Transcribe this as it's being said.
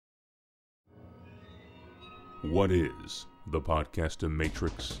What is the Podcaster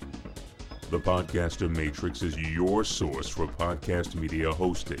Matrix? The Podcaster Matrix is your source for podcast media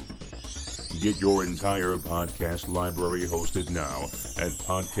hosting. Get your entire podcast library hosted now at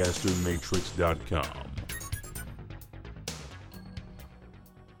podcastermatrix.com.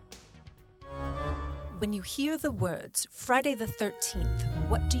 When you hear the words Friday the 13th,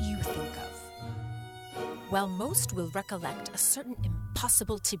 what do you think of? Well, most will recollect a certain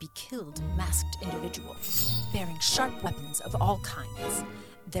impossible-to-be-killed masked individual, bearing sharp weapons of all kinds.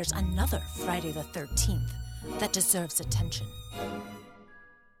 There's another Friday the 13th that deserves attention.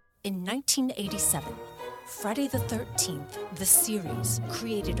 In 1987, Friday the 13th, the series,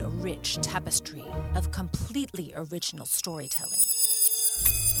 created a rich tapestry of completely original storytelling.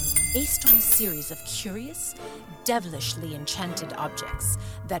 Based on a series of curious, devilishly enchanted objects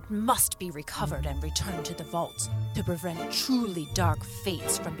that must be recovered and returned to the vault to prevent truly dark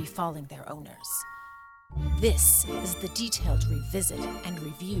fates from befalling their owners. This is the detailed revisit and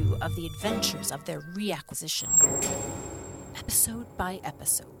review of the adventures of their reacquisition, episode by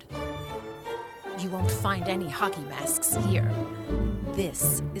episode. You won't find any hockey masks here.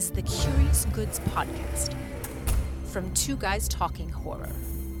 This is the Curious Goods Podcast, from Two Guys Talking Horror.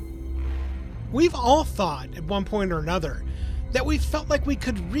 We've all thought, at one point or another, that we felt like we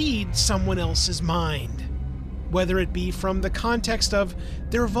could read someone else's mind. Whether it be from the context of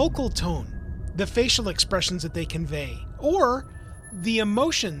their vocal tone, the facial expressions that they convey, or the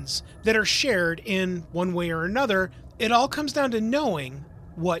emotions that are shared in one way or another, it all comes down to knowing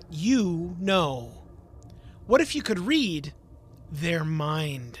what you know. What if you could read their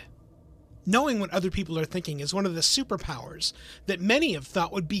mind? Knowing what other people are thinking is one of the superpowers that many have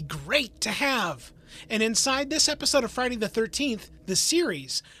thought would be great to have. And inside this episode of Friday the 13th, the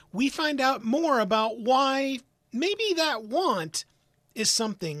series, we find out more about why maybe that want is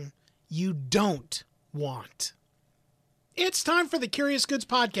something you don't want. It's time for the Curious Goods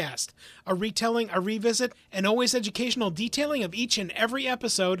Podcast, a retelling, a revisit, and always educational detailing of each and every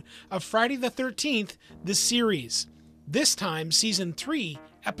episode of Friday the 13th, the series. This time, Season 3,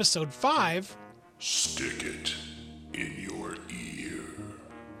 Episode 5, Stick It in Your Ear.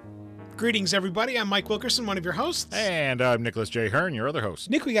 Greetings, everybody. I'm Mike Wilkerson, one of your hosts. And I'm Nicholas J. Hearn, your other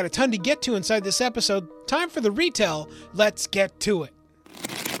host. Nick, we got a ton to get to inside this episode. Time for the retell. Let's get to it.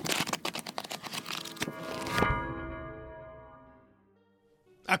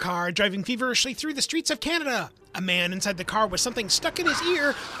 A car driving feverishly through the streets of Canada. A man inside the car with something stuck in his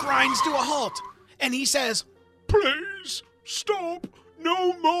ear grinds to a halt. And he says, "Please, stop.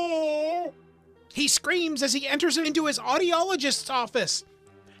 No more!" He screams as he enters into his audiologist's office.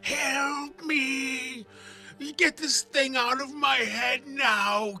 "Help me! Get this thing out of my head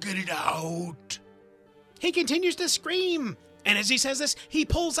now! Get it out!" He continues to scream, and as he says this, he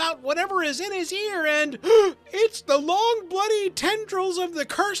pulls out whatever is in his ear, and it's the long, bloody tendrils of the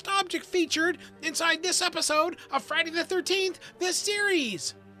cursed object featured inside this episode of Friday the 13th, the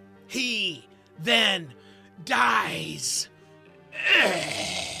series. He then dies.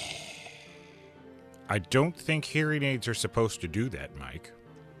 I don't think hearing aids are supposed to do that, Mike.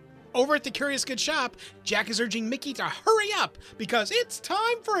 Over at the Curious Goods shop, Jack is urging Mickey to hurry up because it's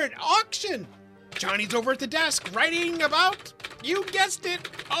time for an auction. Johnny's over at the desk writing about, you guessed it,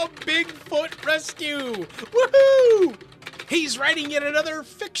 a Bigfoot rescue. Woohoo! He's writing yet another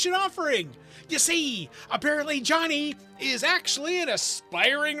fiction offering. You see, apparently Johnny is actually an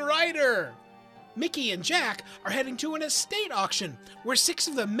aspiring writer. Mickey and Jack are heading to an estate auction where 6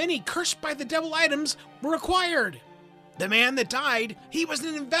 of the many cursed by the devil items were acquired. The man that died, he was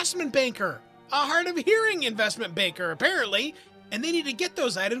an investment banker, a hard of hearing investment banker apparently, and they need to get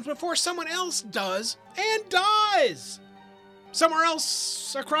those items before someone else does and dies. Somewhere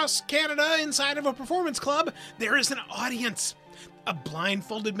else across Canada, inside of a performance club, there is an audience. A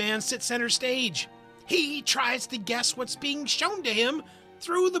blindfolded man sits center stage. He tries to guess what's being shown to him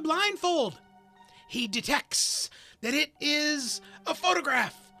through the blindfold. He detects that it is a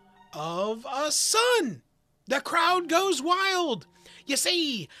photograph of a sun. The crowd goes wild. You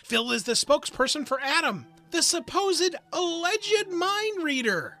see, Phil is the spokesperson for Adam, the supposed alleged mind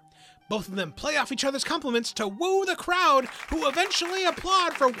reader. Both of them play off each other's compliments to woo the crowd, who eventually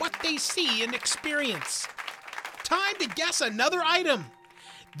applaud for what they see and experience. Time to guess another item.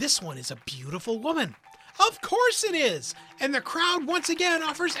 This one is a beautiful woman. Of course it is. And the crowd once again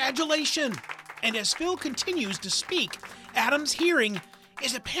offers adulation. And as Phil continues to speak, Adam's hearing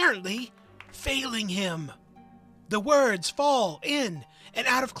is apparently failing him. The words fall in and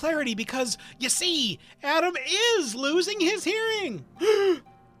out of clarity because, you see, Adam is losing his hearing.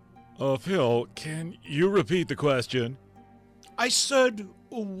 Phil, can you repeat the question? I said,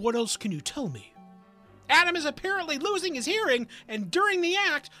 what else can you tell me? Adam is apparently losing his hearing, and during the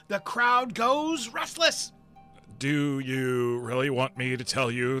act, the crowd goes restless. Do you really want me to tell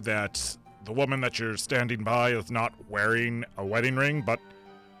you that the woman that you're standing by is not wearing a wedding ring, but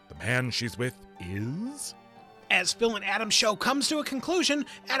the man she's with is? As Phil and Adam's show comes to a conclusion,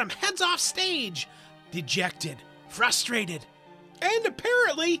 Adam heads off stage, dejected, frustrated, and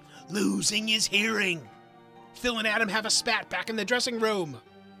apparently losing his hearing. Phil and Adam have a spat back in the dressing room.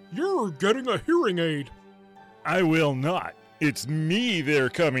 You're getting a hearing aid. I will not. It's me they're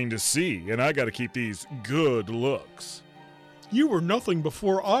coming to see, and I gotta keep these good looks. You were nothing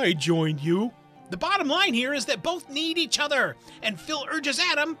before I joined you. The bottom line here is that both need each other, and Phil urges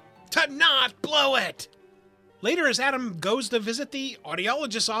Adam to not blow it. Later, as Adam goes to visit the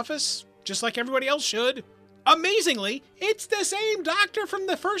audiologist's office, just like everybody else should, amazingly, it's the same doctor from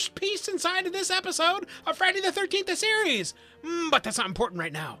the first piece inside of this episode of Friday the 13th, the series. But that's not important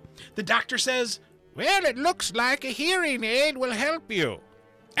right now. The doctor says, Well, it looks like a hearing aid will help you.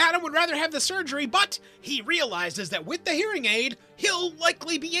 Adam would rather have the surgery, but he realizes that with the hearing aid, he'll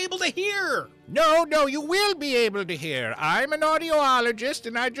likely be able to hear. No, you will be able to hear. I'm an audiologist,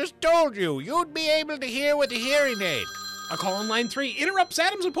 and I just told you, you'd be able to hear with a hearing aid. A call on line 3 interrupts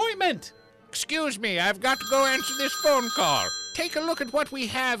Adam's appointment. Excuse me, I've got to go answer this phone call. Take a look at what we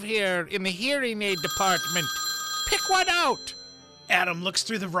have here in the hearing aid department. Pick one out. Adam looks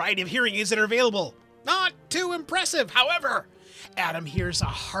through the variety of hearing aids that are available. Not too impressive, however. Adam hears a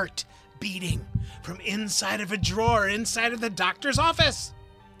heart beating from inside of a drawer inside of the doctor's office.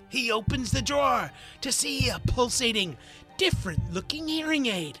 He opens the drawer to see a pulsating, different-looking hearing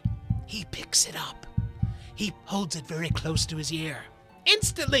aid. He picks it up. He holds it very close to his ear.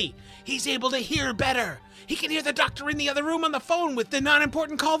 Instantly, he's able to hear better. He can hear the doctor in the other room on the phone with the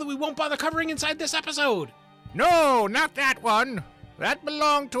non-important call that we won't bother covering inside this episode. No, not that one. That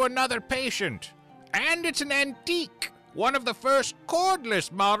belonged to another patient. And it's an antique, one of the first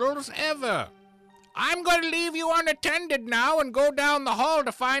cordless models ever. I'm going to leave you unattended now and go down the hall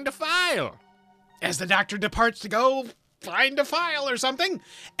to find a file. As the doctor departs to go find a file or something,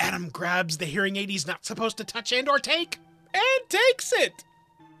 Adam grabs the hearing aid he's not supposed to touch and or take, and takes it.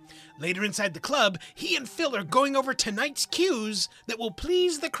 Later inside the club, he and Phil are going over tonight's cues that will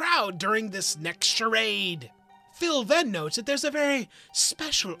please the crowd during this next charade. Phil then notes that there's a very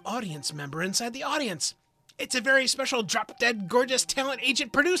special audience member inside the audience. It's a very special drop-dead gorgeous talent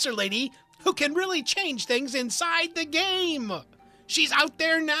agent producer lady who can really change things inside the game. She's out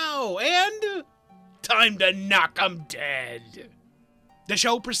there now, and time to knock 'em dead. The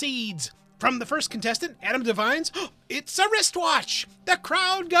show proceeds. From the first contestant, Adam divines, it's a wristwatch. The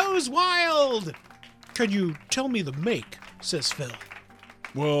crowd goes wild. Can you tell me the make? Says Phil.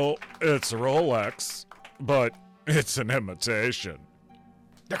 Well, it's a Rolex, but it's an imitation.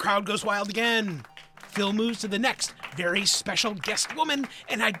 The crowd goes wild again. Phil moves to the next very special guest woman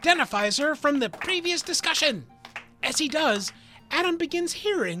and identifies her from the previous discussion. As he does, Adam begins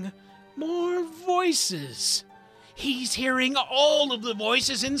hearing more voices. He's hearing all of the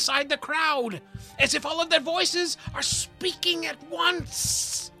voices inside the crowd, as if all of their voices are speaking at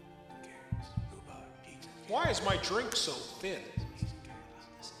once. Why is my drink so thin?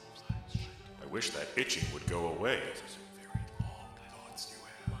 I wish that itching would go away.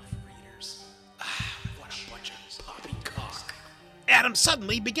 What a bunch of poppycock. Adam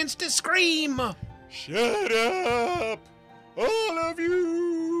suddenly begins to scream. Shut up! All of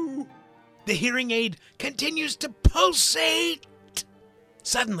you! The hearing aid continues to pulsate.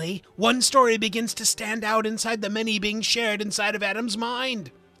 Suddenly, one story begins to stand out inside the many being shared inside of Adam's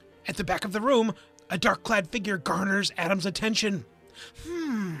mind. At the back of the room, a dark-clad figure garners Adam's attention.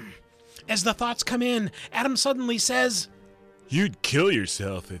 As the thoughts come in, Adam suddenly says, You'd kill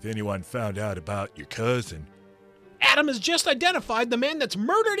yourself if anyone found out about your cousin. Adam has just identified the man that's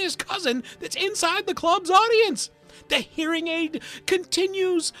murdered his cousin that's inside the club's audience. The hearing aid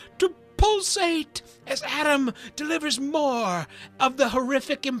continues to pulsate as Adam delivers more of the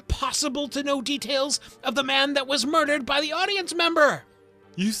horrific, impossible-to-know details of the man that was murdered by the audience member.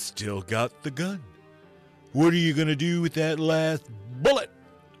 You still got the gun. What are you going to do with that last bullet?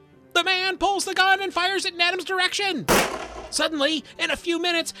 The man pulls the gun and fires it in Adam's direction. Suddenly, in a few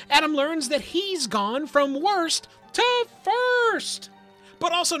minutes, Adam learns that he's gone from worst to first,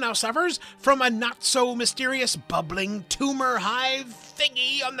 but also now suffers from a not-so-mysterious bubbling tumor hive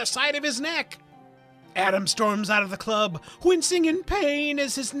thingy on the side of his neck. Adam storms out of the club, wincing in pain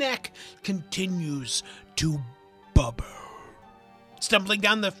as his neck continues to bubble. Stumbling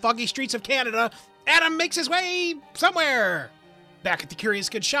down the foggy streets of Canada, Adam makes his way somewhere. Back at the Curious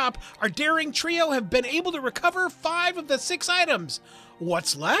Good shop, our daring trio have been able to recover 5 of the 6 items.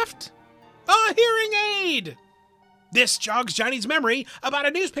 What's left? a hearing aid. This jogs Johnny's memory about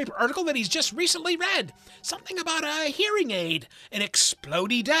a newspaper article that he's just recently read. Something about a hearing aid, an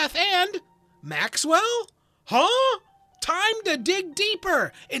explodey death, and Maxwell? Huh? Time to dig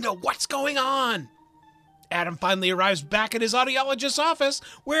deeper into what's going on. Adam finally arrives back at his audiologist's office,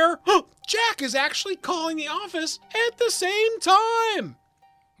 where Jack is actually calling the office at the same time.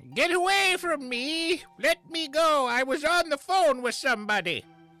 Get away from me! Let me go! I was on the phone with somebody.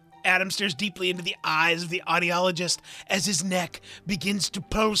 Adam stares deeply into the eyes of the audiologist as his neck begins to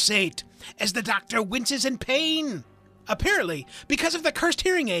pulsate, as the doctor winces in pain. Apparently, because of the cursed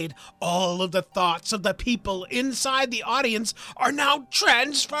hearing aid, all of the thoughts of the people inside the audience are now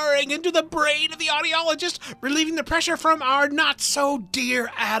transferring into the brain of the audiologist, relieving the pressure from our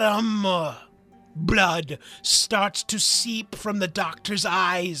not-so-dear Adam. Blood starts to seep from the doctor's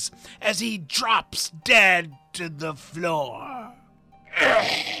eyes as he drops dead to the floor.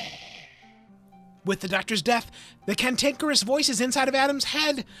 With the doctor's death, the cantankerous voices inside of Adam's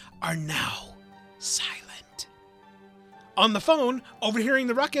head are now silent. On the phone, overhearing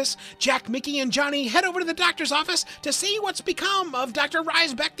the ruckus, Jack, Mickey, and Johnny head over to the doctor's office to see what's become of Dr.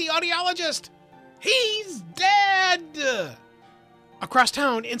 Rysbeck, the audiologist. He's dead! Across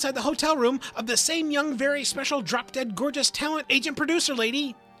town, inside the hotel room of the same young, very special, drop-dead, gorgeous talent agent producer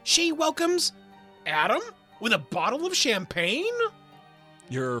lady, she welcomes Adam with a bottle of champagne?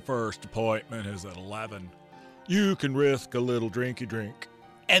 Your first appointment is at 11. You can risk a little drinky drink.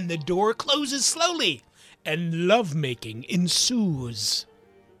 And the door closes slowly, and lovemaking ensues.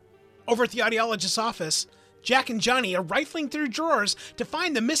 Over at the audiologist's office, Jack and Johnny are rifling through drawers to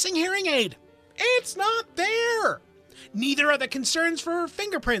find the missing hearing aid. It's not there! Neither are the concerns for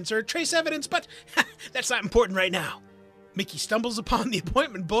fingerprints or trace evidence, but that's not important right now. Mickey stumbles upon the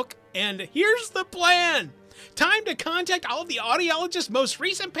appointment book, and here's the plan. Time to contact all of the audiologist's most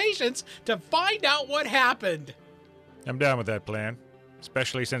recent patients to find out what happened. I'm down with that plan,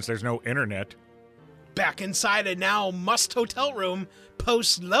 especially since there's no internet. Back inside a now must hotel room,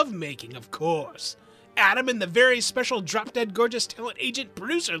 post lovemaking, of course. Adam and the very special drop-dead gorgeous talent agent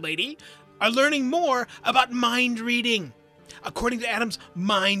producer lady are learning more about mind reading. According to Adam's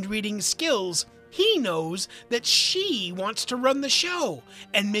mind reading skills, he knows that she wants to run the show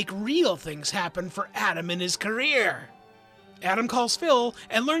and make real things happen for Adam in his career. Adam calls Phil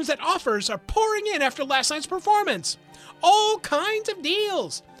and learns that offers are pouring in after last night's performance. All kinds of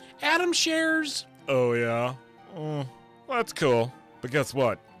deals. Adam shares, Oh, yeah? That's cool. But guess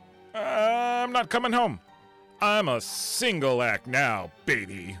what? I'm not coming home. I'm a single act now,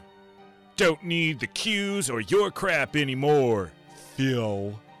 baby. Don't need the cues or your crap anymore,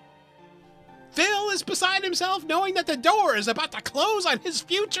 Phil. Phil is beside himself knowing that the door is about to close on his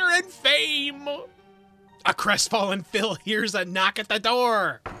future and fame. A crestfallen Phil hears a knock at the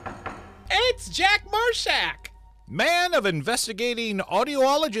door. It's Jack Marshak. Man of investigating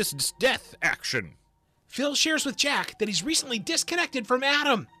audiologist's death action. Phil shares with Jack that he's recently disconnected from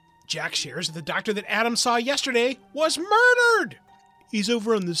Adam. Jack shares that the doctor that Adam saw yesterday was murdered. He's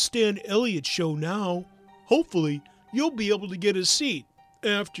over on the Stan Elliott show now. Hopefully, you'll be able to get a seat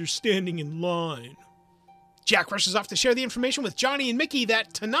after standing in line. Jack rushes off to share the information with Johnny and Mickey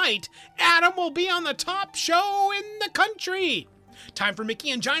that tonight, Adam will be on the top show in the country. Time for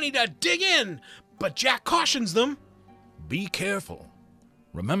Mickey and Johnny to dig in, but Jack cautions them. Be careful.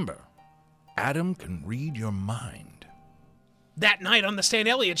 Remember, Adam can read your mind. That night on the Stan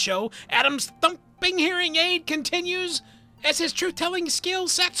Elliott show, Adam's thumping hearing aid continues as his truth-telling skill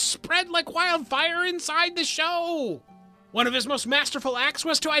sets spread like wildfire inside the show. One of his most masterful acts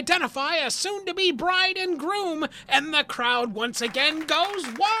was to identify a soon-to-be bride and groom, and the crowd once again goes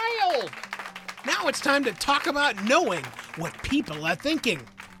wild. Now it's time to talk about knowing what people are thinking.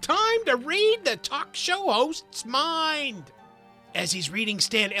 Time to read the talk show host's mind. As he's reading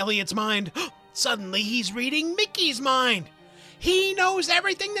Stan Elliott's mind, suddenly he's reading Mickey's mind. He knows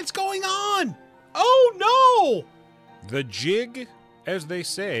everything that's going on. Oh, no! The jig, as they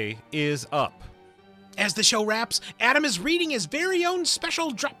say, is up. As the show wraps, Adam is reading his very own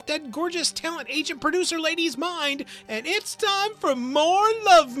special drop-dead gorgeous talent agent producer lady's mind, and it's time for more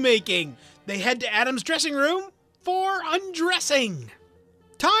lovemaking. They head to Adam's dressing room for undressing.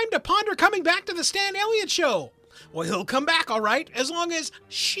 Time to ponder coming back to the Stan Elliott show. Well, he'll come back, all right, as long as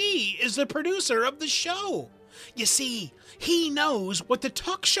she is the producer of the show. You see, he knows what the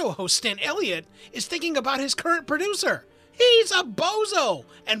talk show host Stan Elliott is thinking about his current producer. He's a bozo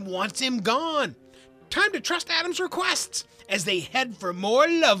and wants him gone. Time to trust Adam's requests as they head for more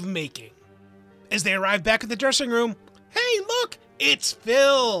lovemaking. As they arrive back at the dressing room, hey, look, it's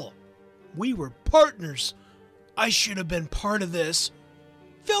Phil. We were partners. I should have been part of this.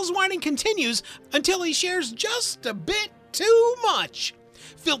 Phil's whining continues until he shares just a bit too much.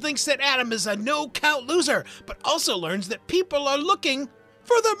 Phil thinks that Adam is a no-count loser, but also learns that people are looking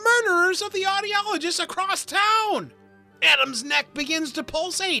for the murderers of the audiologists across town. Adam's neck begins to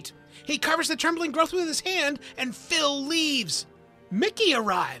pulsate. He covers the trembling growth with his hand, and Phil leaves. Mickey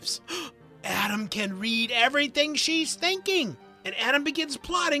arrives. Adam can read everything she's thinking, and Adam begins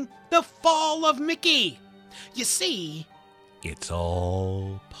plotting the fall of Mickey. You see, it's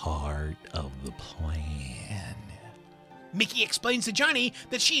all part of the plan. Mickey explains to Johnny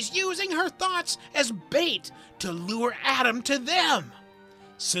that she's using her thoughts as bait to lure Adam to them.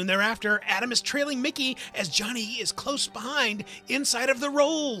 Soon thereafter, Adam is trailing Mickey as Johnny is close behind inside of the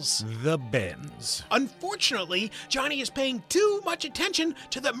rolls. The bins. Unfortunately, Johnny is paying too much attention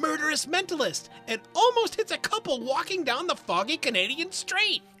to the murderous mentalist and almost hits a couple walking down the foggy Canadian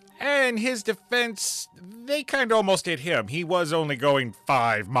street. And his defense, they kind of almost hit him. He was only going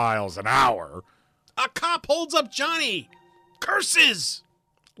 5 miles an hour. A cop holds up Johnny. Curses!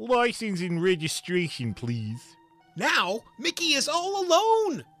 License and registration, please. Now, Mickey is all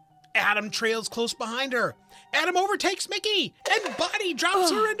alone. Adam trails close behind her. Adam overtakes Mickey and body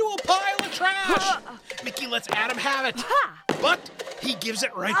drops her into a pile of trash. Mickey lets Adam have it, but he gives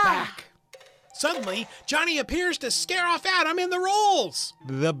it right back. Suddenly, Johnny appears to scare off Adam in the rolls.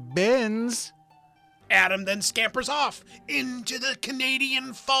 The bins. Adam then scampers off into the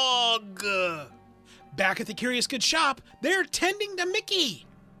Canadian fog. Back at the Curious Good shop, they're tending to Mickey.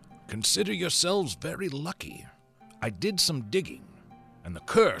 Consider yourselves very lucky. I did some digging, and the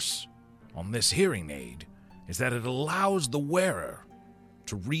curse on this hearing aid is that it allows the wearer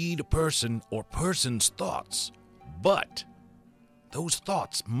to read a person or person's thoughts, but those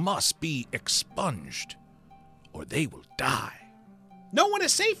thoughts must be expunged, or they will die. No one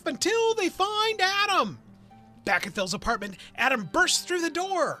is safe until they find Adam. Back at Phil's apartment, Adam bursts through the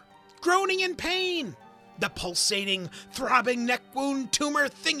door, groaning in pain. The pulsating, throbbing neck wound tumor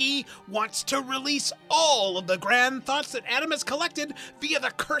thingy wants to release all of the grand thoughts that Adam has collected via the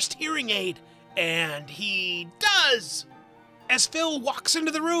cursed hearing aid. And he does! As Phil walks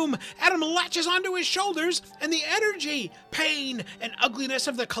into the room, Adam latches onto his shoulders, and the energy, pain, and ugliness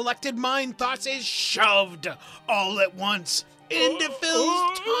of the collected mind thoughts is shoved all at once into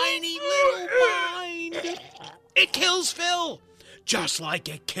Phil's tiny little mind. It kills Phil, just like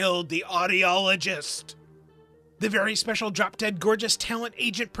it killed the audiologist. The very special drop-dead gorgeous talent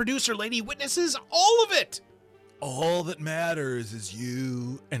agent producer lady witnesses all of it. All that matters is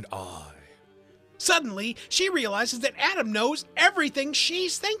you and I. Suddenly, she realizes that Adam knows everything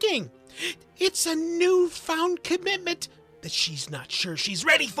she's thinking. It's a newfound commitment that she's not sure she's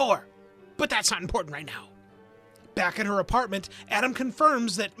ready for. But that's not important right now. Back at her apartment, Adam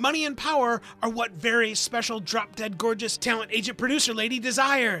confirms that money and power are what very special drop-dead gorgeous talent agent producer lady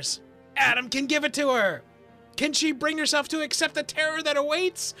desires. Adam can give it to her. Can she bring herself to accept the terror that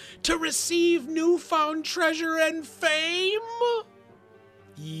awaits? To receive newfound treasure and fame?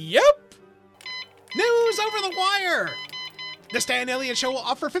 Yep. News over the wire. The Stan Elliott Show will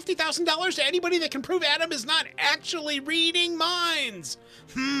offer $50,000 to anybody that can prove Adam is not actually reading minds.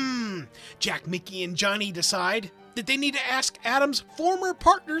 Jack, Mickey, and Johnny decide that they need to ask Adam's former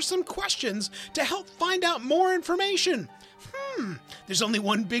partners some questions to help find out more information. There's only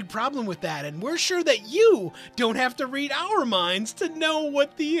one big problem with that, and we're sure that you don't have to read our minds to know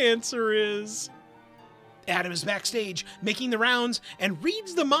what the answer is. Adam is backstage, making the rounds, and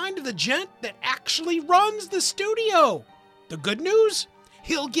reads the mind of the gent that actually runs the studio. The good news?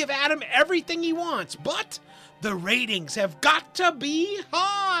 He'll give Adam everything he wants, but the ratings have got to be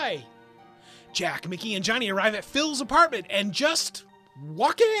high. Jack, Mickey, and Johnny arrive at Phil's apartment and just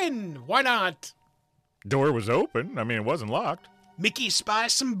walk in. Why not? Door was open. I mean, it wasn't locked. Mickey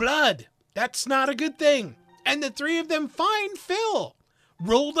spies some blood. That's not a good thing. And the three of them find Phil,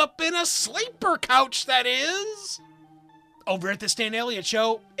 rolled up in a sleeper couch, that is. Over at the Stan Elliott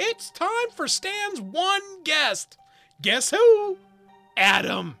Show, it's time for Stan's one guest. Guess who?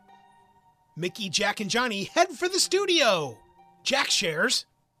 Adam. Mickey, Jack, and Johnny head for the studio. Jack shares,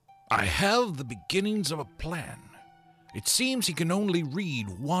 I have the beginnings of a plan. It seems he can only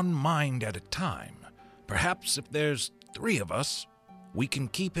read one mind at a time. Perhaps if there's 3 of us, we can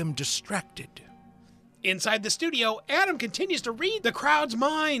keep him distracted. Inside the studio, Adam continues to read the crowd's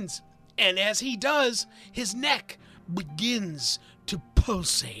minds. And as he does, his neck begins to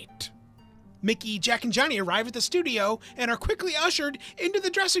pulsate. Mickey, Jack, and Johnny arrive at the studio and are quickly ushered into the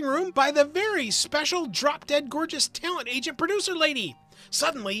dressing room by the very special drop-dead gorgeous talent agent producer lady.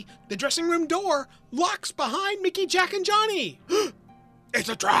 Suddenly, the dressing room door locks behind Mickey, Jack, and Johnny. It's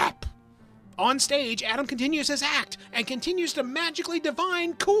a trap! On stage, Adam continues his act and continues to magically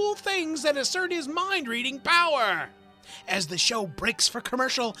divine cool things that assert his mind-reading power. As the show breaks for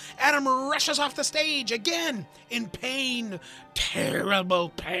commercial, Adam rushes off the stage again in pain, terrible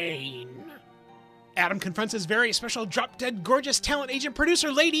pain. Adam confronts his very special drop-dead gorgeous talent agent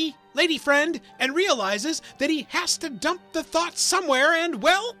producer lady friend, and realizes that he has to dump the thoughts somewhere, and,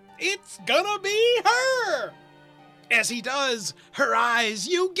 well, it's gonna be her. As he does, her eyes,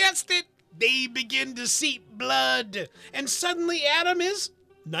 you guessed it, they begin to seep blood, and suddenly Adam is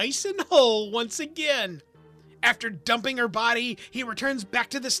nice and whole once again. After dumping her body, he returns back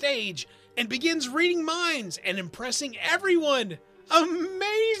to the stage and begins reading minds and impressing everyone.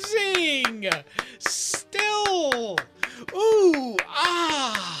 Amazing! Still! Ooh,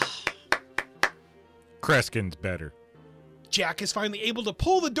 ah! Kreskin's better. Jack is finally able to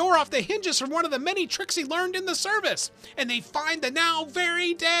pull the door off the hinges from one of the many tricks he learned in the service, and they find the now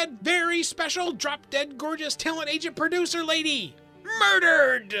very dead, very special, drop-dead gorgeous talent agent producer lady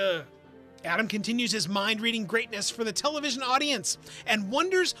murdered! Adam continues his mind-reading greatness for the television audience and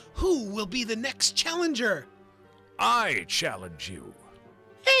wonders who will be the next challenger. I challenge you.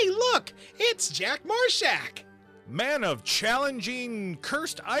 Hey, look! It's Jack Marshak! Man of challenging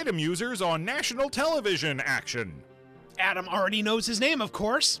cursed item users on national television action. Adam already knows his name, of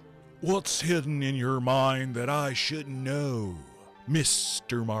course. What's hidden in your mind that I shouldn't know,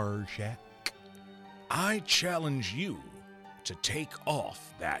 Mr. Marshak? I challenge you to take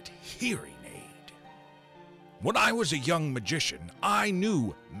off that hearing aid. When I was a young magician, I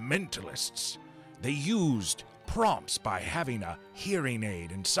knew mentalists. They used prompts by having a hearing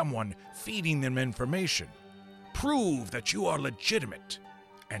aid and someone feeding them information. Prove that you are legitimate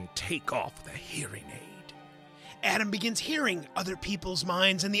and take off the hearing aid. Adam begins hearing other people's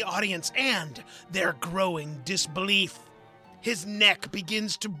minds in the audience and their growing disbelief. His neck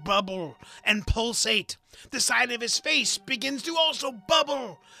begins to bubble and pulsate. The side of his face begins to also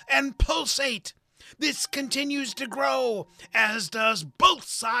bubble and pulsate. This continues to grow, as does both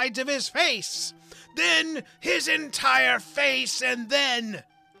sides of his face. Then his entire face, and then,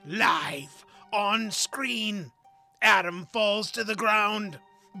 live on screen, Adam falls to the ground.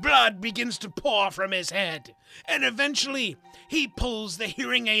 Blood begins to pour from his head, and eventually he pulls the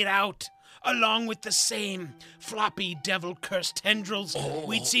hearing aid out, along with the same floppy devil-cursed tendrils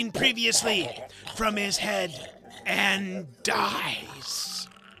we'd seen previously, from his head, and dies.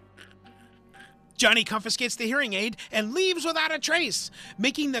 Johnny confiscates the hearing aid and leaves without a trace,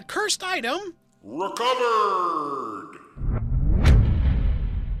 making the cursed item Recovered!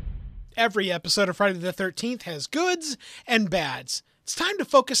 Every episode of Friday the 13th has goods and bads. It's time to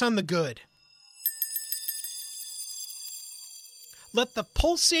focus on the good. Let the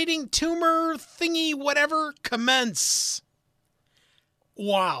pulsating tumor thingy whatever commence.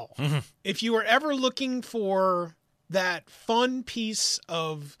 Wow. If you were ever looking for that fun piece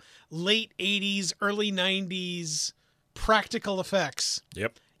of late 80s, early 90s practical effects,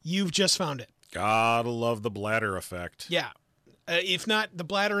 Yep. you've just found it. Gotta love the bladder effect. Yeah. If not the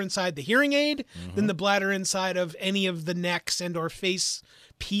bladder inside the hearing aid, then the bladder inside of any of the necks and or face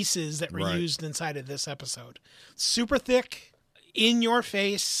pieces that were used inside of this episode. Super thick, in your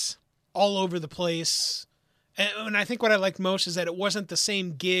face, all over the place. And I think what I liked most is that it wasn't the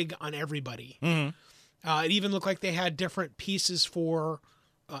same gig on everybody. It even looked like they had different pieces for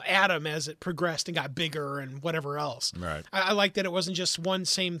Adam as it progressed and got bigger and whatever else. Right. I liked that it wasn't just one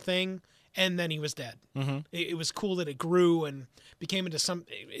same thing and then he was dead. It was cool that it grew and became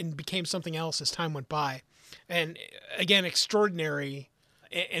something else as time went by. And again, extraordinary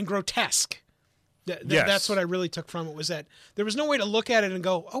and grotesque. That's what I really took from it, was that there was no way to look at it and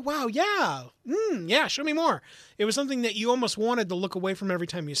go, oh, wow, yeah, yeah, show me more. It was something that you almost wanted to look away from every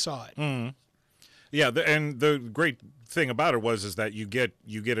time you saw it. Yeah, and the great thing about it is that you get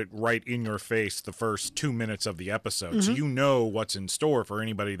it right in your face the first 2 minutes of the episode, so you know what's in store for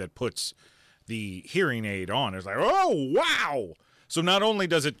anybody that puts the hearing aid on. It's like, oh wow! So not only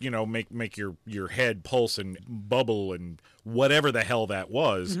does it make your head pulse and bubble and whatever the hell that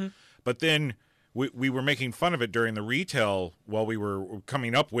was, but then we were making fun of it during the retail while we were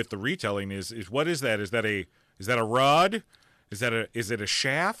coming up with the retailing. Is what is that? Is that a rod? Is it a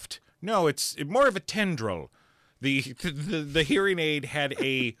shaft? No, it's more of a tendril. The hearing aid had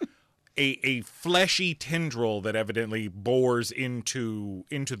a fleshy tendril that evidently bores into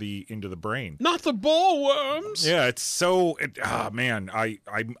the brain. Not the ball worms. Yeah, it's so. Man, I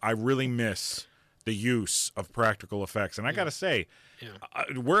really miss the use of practical effects, and I gotta say,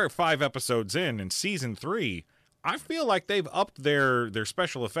 we're 5 episodes in season 3. I feel like they've upped their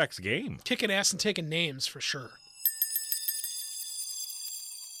special effects game. Kicking ass and taking names for sure.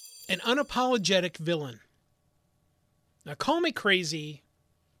 An unapologetic villain. Now, call me crazy,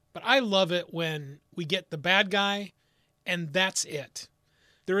 but I love it when we get the bad guy and that's it.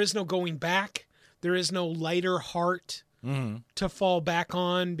 There is no going back. There is no lighter heart to fall back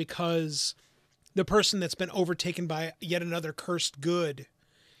on because the person that's been overtaken by yet another cursed good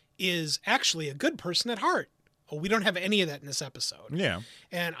is actually a good person at heart. Oh, we don't have any of that in this episode. Yeah.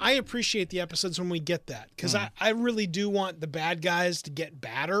 And I appreciate the episodes when we get that because I really do want the bad guys to get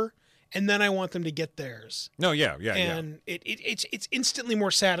badder. And then I want them to get theirs. No, yeah. And it's instantly more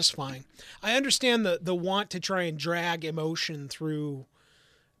satisfying. I understand the want to try and drag emotion through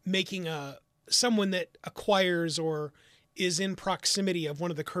making someone that acquires or is in proximity of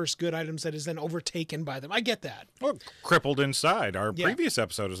one of the cursed good items that is then overtaken by them. I get that. Well, Crippled Inside, our previous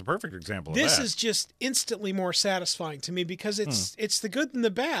episode, is a perfect example of that. This is just instantly more satisfying to me because it's the good and the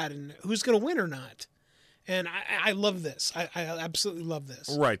bad and who's going to win or not. And I love this. I absolutely love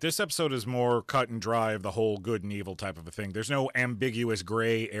this. Right. This episode is more cut and dry of the whole good and evil type of a thing. There's no ambiguous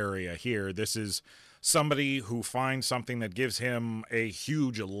gray area here. This is somebody who finds something that gives him a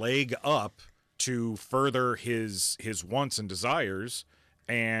huge leg up to further his wants and desires,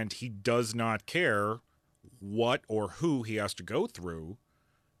 and he does not care what or who he has to go through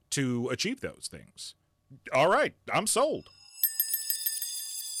to achieve those things. All right. I'm sold.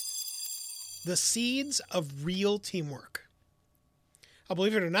 The seeds of real teamwork. I'll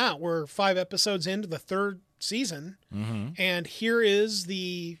believe it or not, we're 5 episodes into the 3rd season, and here is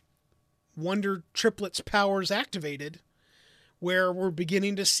the Wonder Triplets powers activated, where we're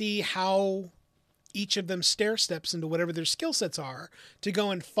beginning to see how each of them stair steps into whatever their skill sets are to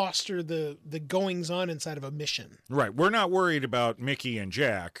go and foster the goings on inside of a mission. Right. We're not worried about Mickey and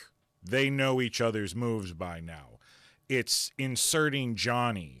Jack. They know each other's moves by now. It's inserting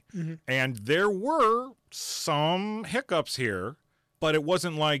Johnny. And there were some hiccups here, but it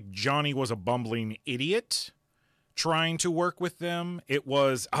wasn't like Johnny was a bumbling idiot trying to work with them. It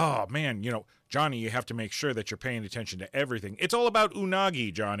was, oh, man, Johnny, you have to make sure that you're paying attention to everything. It's all about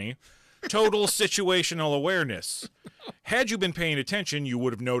unagi, Johnny. Total situational awareness. Had you been paying attention, you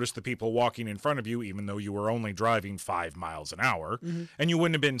would have noticed the people walking in front of you, even though you were only driving 5 miles an hour, and you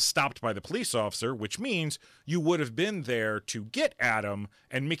wouldn't have been stopped by the police officer, which means you would have been there to get Adam,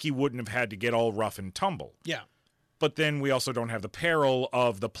 and Mickey wouldn't have had to get all rough and tumble. Yeah. But then we also don't have the peril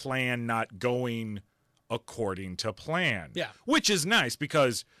of the plan not going according to plan. Yeah. Which is nice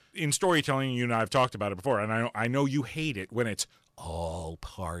because in storytelling, you and I have talked about it before, and I know you hate it when it's all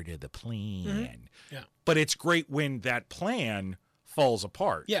part of the plan. Yeah. But it's great when that plan falls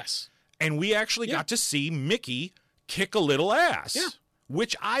apart. Yes. And we actually got to see Mickey kick a little ass. Yeah.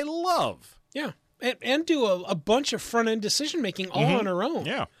 Which I love. Yeah. And do a bunch of front-end decision-making all on her own.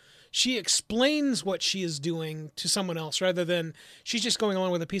 Yeah. She explains what she is doing to someone else rather than she's just going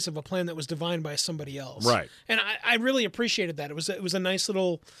along with a piece of a plan that was divined by somebody else. Right. And I really appreciated that. It was a nice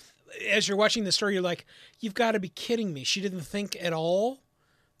little, as you're watching the story, you're like, you've got to be kidding me. She didn't think at all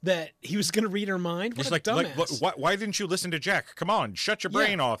that he was going to read her mind. What It's a like dumbass. why didn't you listen to Jack? Come on, shut your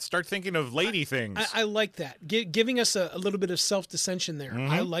brain off. Start thinking of lady things. I like that. Giving us a little bit of self-dissension there.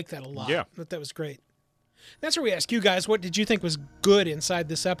 I like that a lot. Yeah. That was great. That's where we ask you guys, what did you think was good inside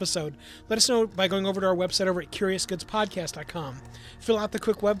this episode? Let us know by going over to our website over at CuriousGoodsPodcast.com. Fill out the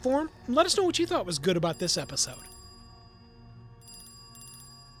quick web form and let us know what you thought was good about this episode.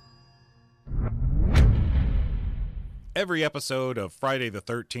 Every episode of Friday the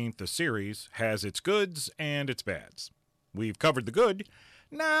 13th, the series, has its goods and its bads. We've covered the good.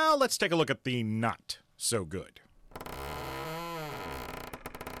 Now let's take a look at the not so good.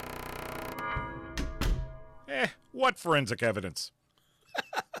 What forensic evidence?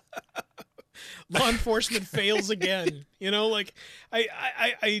 Law enforcement fails again. You know, like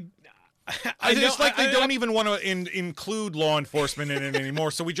I It's like they don't even want to include law enforcement in it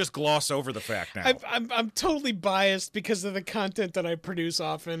anymore, so we just gloss over the fact now. I'm totally biased because of the content that I produce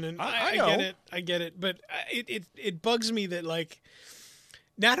often, and I get it, but it bugs me that like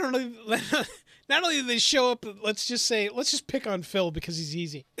not only do they show up, let's just pick on Phil because he's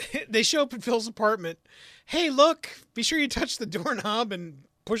easy. They show up at Phil's apartment. Hey, look, be sure you touch the doorknob and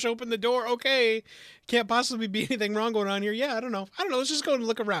push open the door. Okay. Can't possibly be anything wrong going on here. Yeah, I don't know. Let's just go and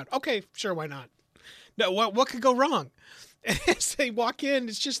look around. Okay, sure, why not? No, what could go wrong? And as they walk in,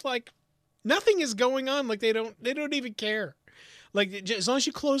 it's just like nothing is going on. Like they don't even care. Like as long as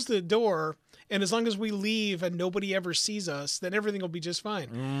you close the door and as long as we leave and nobody ever sees us, then everything will be just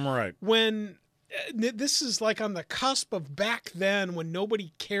fine. Right. When this is like on the cusp of back then when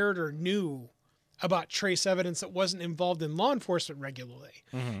nobody cared or knew about trace evidence that wasn't involved in law enforcement regularly.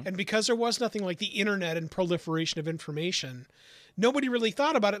 And because there was nothing like the internet and proliferation of information, nobody really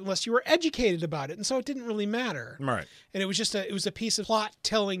thought about it unless you were educated about it. And so it didn't really matter. Right. And it was just it was a piece of plot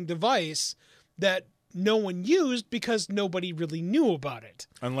telling device that no one used because nobody really knew about it.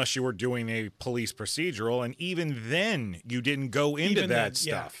 Unless you were doing a police procedural, and even then you didn't go into Even that then,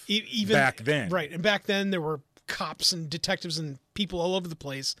 stuff. Yeah. Even back then. Right. And back then there were cops and detectives and people all over the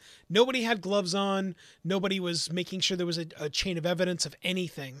place. Nobody had gloves on. Nobody was making sure there was a chain of evidence of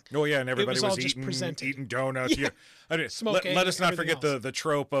anything. Oh yeah, and everybody was all was just eating, presented. eating donuts. Yeah. Smoking, Let us not everything forget else. the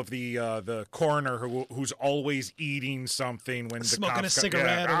trope of the coroner who's always eating something when Smoking the cops a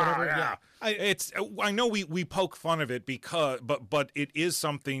cigarette or whatever. Yeah. Yeah. I know we poke fun of it but it is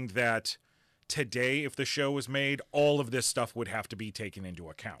something that today, if the show was made, all of this stuff would have to be taken into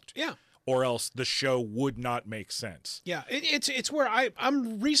account. Yeah. Or else the show would not make sense. Yeah, it's where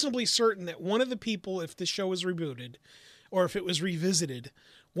I'm reasonably certain that one of the people, if the show was rebooted or if it was revisited,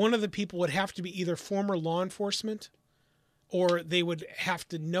 one of the people would have to be either former law enforcement or they would have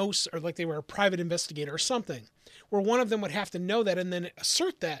to know, or like they were a private investigator or something, where one of them would have to know that and then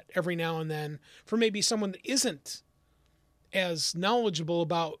assert that every now and then for maybe someone that isn't as knowledgeable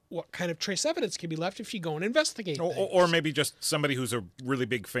about what kind of trace evidence can be left if you go and investigate things. Or maybe just somebody who's a really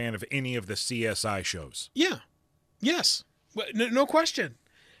big fan of any of the CSI shows. Yeah. Yes. No question.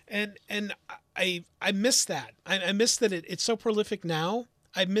 And I miss that. I miss that it's so prolific now.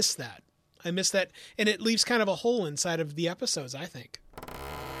 I miss that. And it leaves kind of a hole inside of the episodes, I think.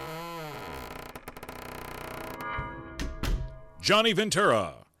 Johnny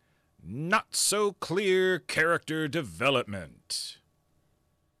Ventura. Not so clear character development.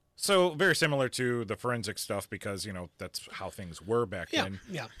 So very similar to the forensic stuff because, that's how things were back then.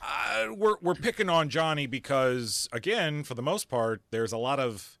 Yeah. We're picking on Johnny because, again, for the most part, there's a lot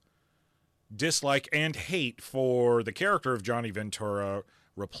of dislike and hate for the character of Johnny Ventura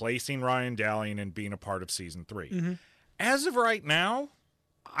replacing Ryan Dallion and being a part of season 3. Mm-hmm. As of right now,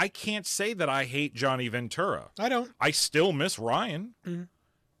 I can't say that I hate Johnny Ventura. I don't. I still miss Ryan. Mm-hmm.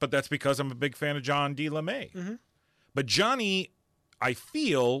 But that's because I'm a big fan of John D. LeMay. Mm-hmm. But Johnny, I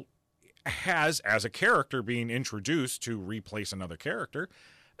feel, has, as a character being introduced to replace another character,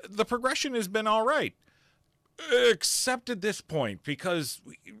 the progression has been all right. Except at this point, because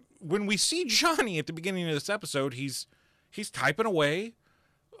when we see Johnny at the beginning of this episode, he's typing away.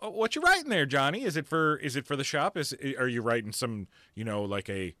 What you writing there, Johnny? Is it for the shop? Are you writing some, like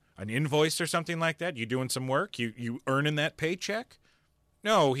an invoice or something like that? You doing some work? You earning that paycheck?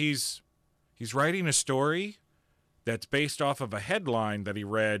 No, he's writing a story that's based off of a headline that he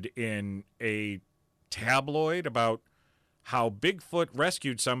read in a tabloid about how Bigfoot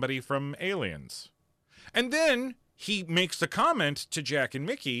rescued somebody from aliens. And then he makes the comment to Jack and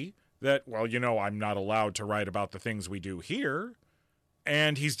Mickey that, well, I'm not allowed to write about the things we do here.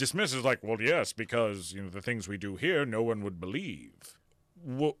 And he's dismissed as like, well, yes, because, the things we do here, no one would believe.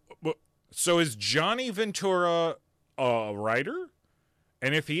 So is Johnny Ventura a writer?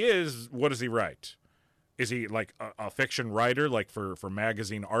 And if he is, what does he write? Is he like a fiction writer, like for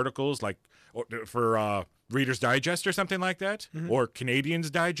magazine articles, like for Reader's Digest or something like that? Mm-hmm. Or Canadian's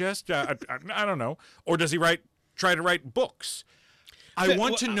Digest? I don't know. Or does he try to write books? I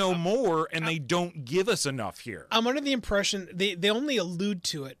want to know more, and they don't give us enough here. I'm under the impression they only allude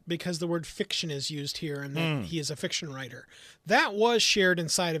to it because the word fiction is used here and that he is a fiction writer. That was shared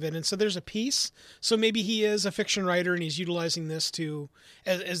inside of it, and so there's a piece. So maybe he is a fiction writer, and he's utilizing this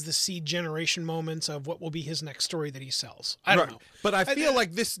as the seed generation moments of what will be his next story that he sells. I don't know. But I feel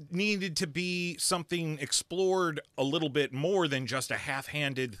like this needed to be something explored a little bit more than just a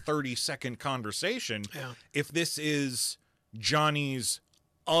half-handed 30-second conversation. Yeah. If this is Johnny's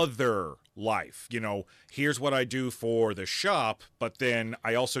other life, here's what I do for the shop, but then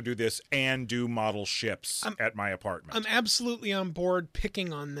I also do this and do model ships at my apartment. I'm absolutely on board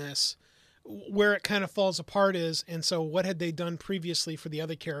picking on this. Where it kind of falls apart is, and so what had they done previously for the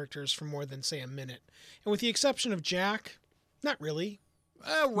other characters for more than, say, a minute? And with the exception of Jack, not really.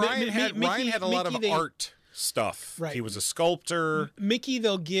 Ryan had a lot of art stuff. Right. He was a sculptor. Mickey,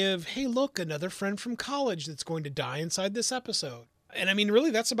 they'll give, hey, look, another friend from college that's going to die inside this episode. And I mean,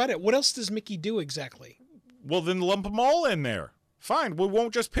 really, that's about it. What else does Mickey do exactly? Well, then lump them all in there. Fine. We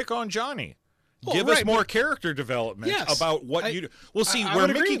won't just pick on Johnny. Well, Give us more character development about what you do. Well, see,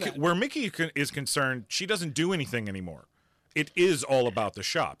 where Mickey is concerned, she doesn't do anything anymore. It is all about the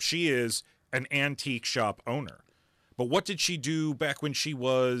shop. She is an antique shop owner. But what did she do back when she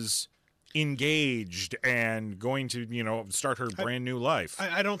was engaged and going to, start her brand new life?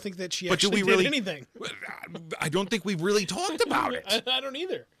 I don't think that she actually did anything. I don't think we've really talked about it. I don't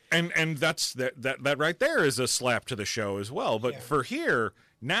either. And that's that right there is a slap to the show as well. But for here,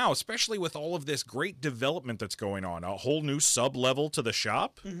 now, especially with all of this great development that's going on, a whole new sub-level to the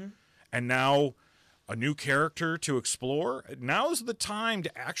shop, and now a new character to explore, now's the time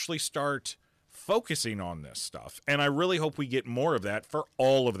to actually start focusing on this stuff. And I really hope we get more of that for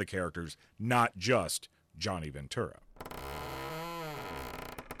all of the characters, not just Johnny Ventura.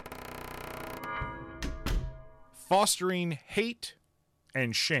 Fostering hate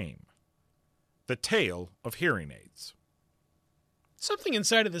and shame. The tale of hearing aids. Something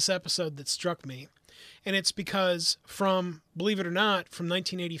inside of this episode that struck me, and it's because from, believe it or not, from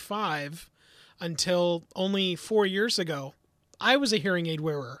 1985 until only 4 years ago, I was a hearing aid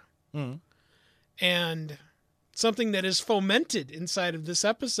wearer. And something that is fomented inside of this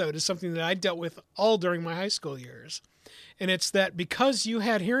episode is something that I dealt with all during my high school years. And it's that because you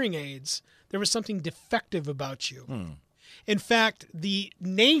had hearing aids, there was something defective about you. In fact, the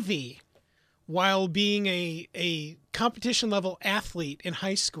Navy, while being a competition-level athlete in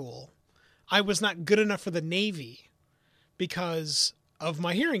high school, I was not good enough for the Navy because of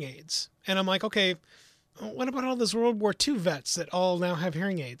my hearing aids. And I'm like, okay, what about all those World War II vets that all now have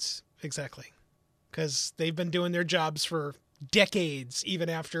hearing aids? Exactly. Because they've been doing their jobs for decades, even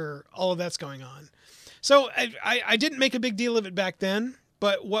after all of that's going on. So I didn't make a big deal of it back then,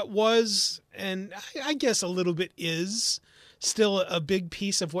 but what was, and I guess a little bit is, still a big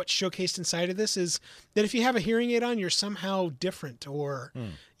piece of what's showcased inside of this is that if you have a hearing aid on, you're somehow different, or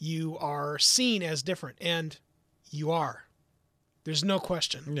you are seen as different, and you are. There's no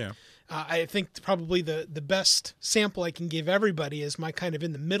question. Yeah. I think probably the best sample I can give everybody is my kind of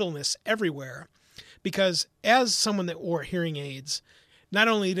in the middleness everywhere, because as someone that wore hearing aids, not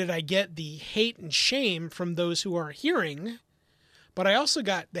only did I get the hate and shame from those who are hearing, but I also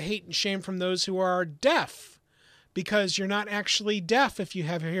got the hate and shame from those who are deaf, because you're not actually deaf if you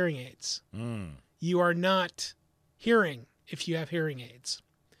have hearing aids. You are not hearing if you have hearing aids.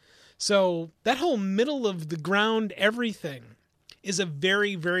 So that whole middle of the ground everything is a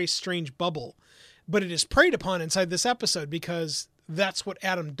very, very strange bubble, but it is preyed upon inside this episode because that's what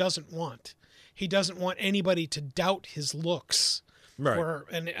Adam doesn't want. He doesn't want anybody to doubt his looks. Right.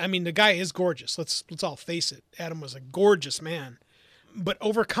 And I mean, the guy is gorgeous. Let's all face it. Adam was a gorgeous man. But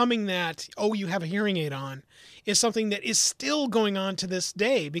overcoming that, oh, you have a hearing aid on, is something that is still going on to this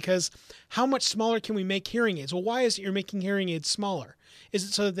day, because how much smaller can we make hearing aids? Well, why is it you're making hearing aids smaller? Is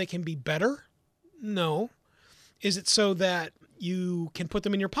it so that they can be better? No. Is it so that you can put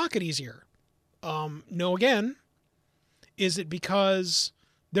them in your pocket easier? No again. Is it because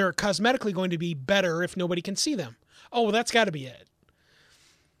they're cosmetically going to be better if nobody can see them? Oh, well, that's got to be it.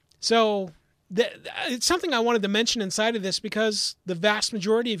 So it's something I wanted to mention inside of this, because the vast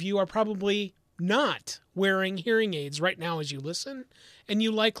majority of you are probably not wearing hearing aids right now as you listen, and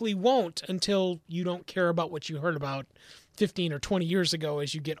you likely won't until you don't care about what you heard about 15 or 20 years ago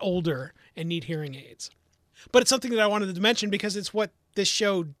as you get older and need hearing aids. But it's something that I wanted to mention because it's what this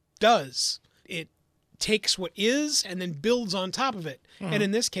show does. It takes what is and then builds on top of it. And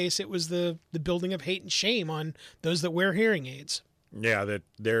in this case, it was the building of hate and shame on those that wear hearing aids. Yeah, that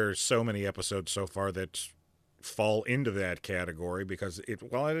there's so many episodes so far that fall into that category because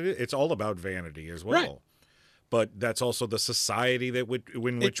it's all about vanity as well. Right. But that's also the society that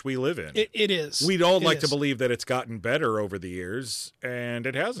which we live in. It is. We'd all like to believe that it's gotten better over the years, and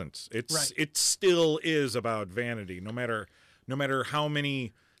it hasn't. It still is about vanity, no matter how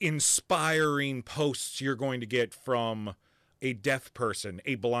many inspiring posts you're going to get from a deaf person,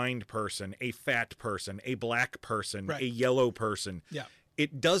 a blind person, a fat person, a black person, a yellow person. Yeah.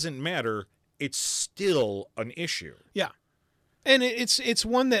 It doesn't matter. It's still an issue. Yeah. And it's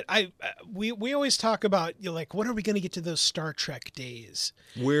one that we always talk about, like, when are we going to get to those Star Trek days?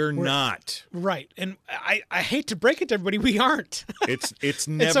 We're not. Right. And I hate to break it to everybody, we aren't. It's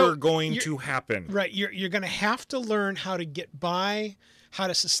never going to happen. Right. You're going to have to learn how to get by, how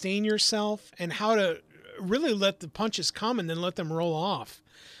to sustain yourself, and how to really let the punches come and then let them roll off,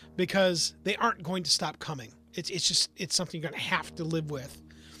 because they aren't going to stop coming. It's something you're going to have to live with.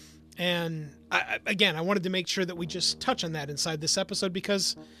 And I wanted to make sure that we just touch on that inside this episode,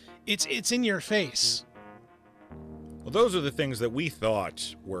 because it's in your face. Well, those are the things that we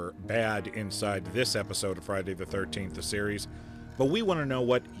thought were bad inside this episode of Friday the 13th, the series. But we want to know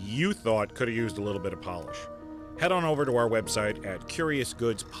what you thought could have used a little bit of polish. Head on over to our website at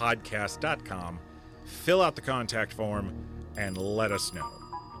CuriousGoodsPodcast.com, fill out the contact form, and let us know.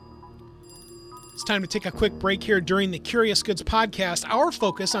 It's time to take a quick break here during the Curious Goods podcast. Our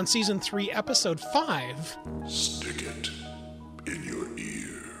focus on Season 3, Episode 5. Stick it in your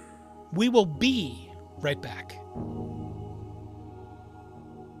ear. We will be right back.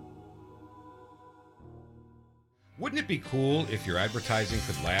 Wouldn't it be cool if your advertising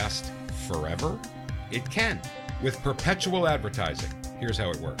could last forever? It can, with perpetual advertising. Here's how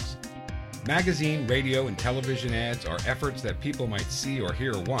it works. Magazine, radio, and television ads are efforts that people might see or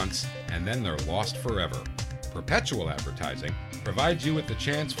hear once, and then they're lost forever. Perpetual advertising provides you with the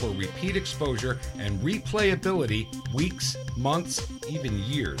chance for repeat exposure and replayability weeks, months, even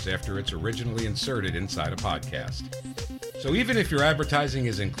years after it's originally inserted inside a podcast. So even if your advertising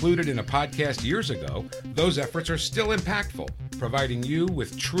is included in a podcast years ago, those efforts are still impactful, providing you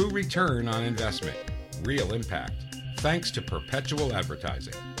with true return on investment, real impact, thanks to perpetual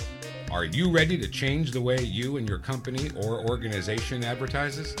advertising. Are you ready to change the way you and your company or organization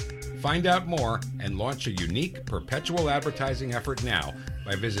advertises? Find out more and launch a unique perpetual advertising effort now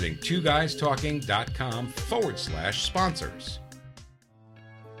by visiting twoguystalking.com/sponsors.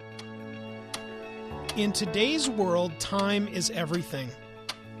 In today's world, time is everything.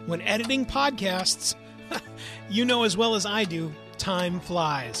 When editing podcasts, you know as well as I do, time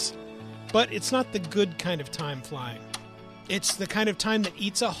flies. But it's not the good kind of time flying. It's the kind of time that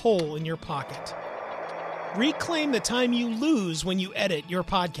eats a hole in your pocket. Reclaim the time you lose when you edit your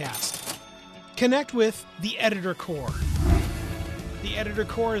podcast. Connect with the Editor Core. The Editor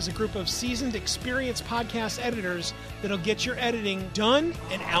Core is a group of seasoned, experienced podcast editors that'll get your editing done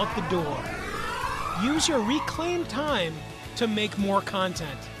and out the door. Use your reclaimed time to make more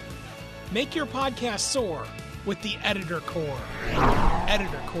content. Make your podcast soar with the Editor Core.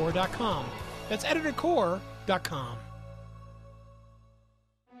 EditorCore.com. That's EditorCore.com.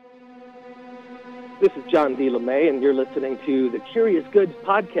 This is John D. LeMay, and you're listening to the Curious Goods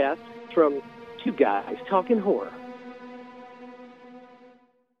podcast from Two Guys Talking Horror.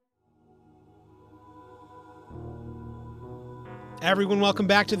 Everyone, welcome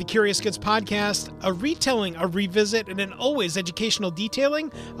back to the Curious Goods podcast, a retelling, a revisit, and an always educational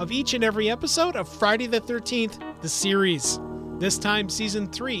detailing of each and every episode of Friday the 13th, the series. This time,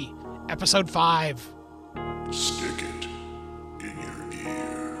 Season 3, Episode 5. Stick it in your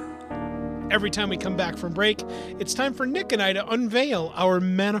ear. Every time we come back from break, it's time for Nick and I to unveil our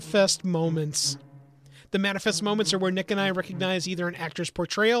manifest moments. The manifest moments are where Nick and I recognize either an actor's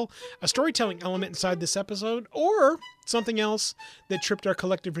portrayal, a storytelling element inside this episode, or something else that tripped our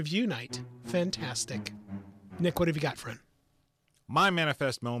collective review night. Fantastic. Nick, what have you got, friend? My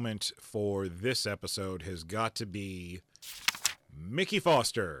manifest moment for this episode has got to be Mickey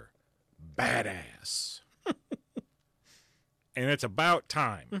Foster, badass. And it's about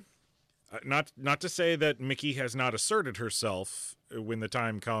time. Not to say that Mickey has not asserted herself when the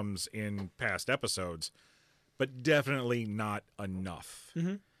time comes in past episodes, but definitely not enough.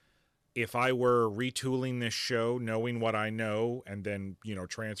 Mm-hmm. If I were retooling this show, knowing what I know, and then,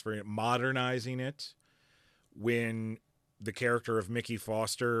 transferring it, modernizing it, when the character of Mickey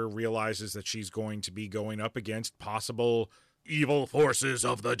Foster realizes that she's going to be going up against possible evil forces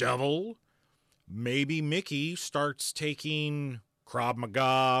of the devil, maybe Mickey starts taking Krav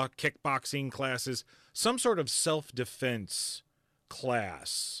Maga, kickboxing classes, some sort of self-defense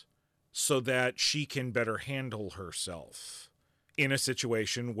class so that she can better handle herself in a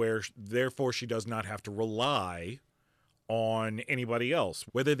situation where, therefore, she does not have to rely on anybody else.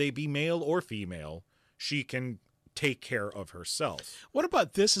 Whether they be male or female, she can take care of herself. What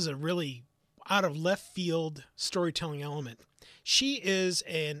about this as a really out of left field storytelling element? She is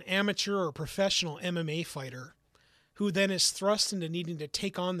an amateur or professional MMA fighter who then is thrust into needing to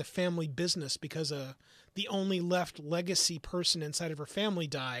take on the family business because the only left legacy person inside of her family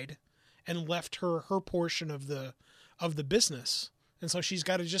died and left her portion of the business. And so she's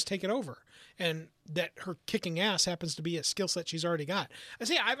got to just take it over. And that her kicking ass happens to be a skill set she's already got.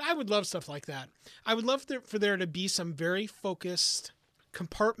 I would love stuff like that. I would love for there to be some very focused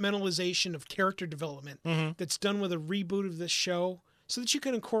compartmentalization of character development that's done with a reboot of this show so that you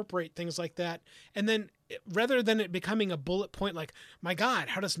can incorporate things like that. And then rather than it becoming a bullet point like, my God,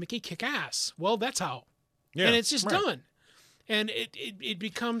 how does Mickey kick ass? Well, that's how. Yeah, and it's just done. And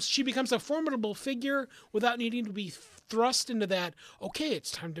she becomes a formidable figure without needing to be thrust into that, okay,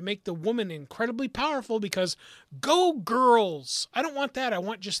 it's time to make the woman incredibly powerful because go girls. I don't want that. I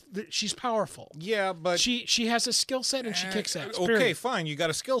want just she's powerful. Yeah, but she has a skill set and she kicks ass. Okay, fine. You got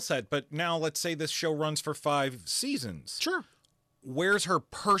a skill set, but now let's say this show runs for 5 seasons. Sure. Where's her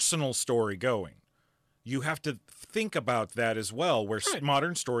personal story going? You have to think about that as well, where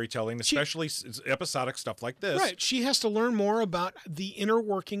modern storytelling, especially episodic stuff like this. Right. She has to learn more about the inner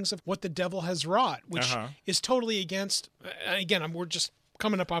workings of what the devil has wrought, which is totally against, again, we're just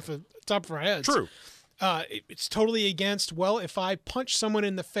coming up off the top of our heads. True. It's totally against, well, if I punch someone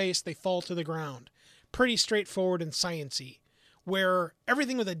in the face, they fall to the ground. Pretty straightforward and science-y. Where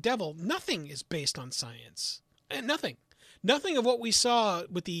everything with the devil, nothing is based on science. And nothing of what we saw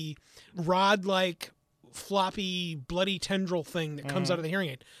with the rod-like, floppy, bloody tendril thing that comes out of the hearing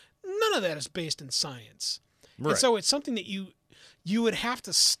aid. None of that is based in science. Right. And so it's something that you would have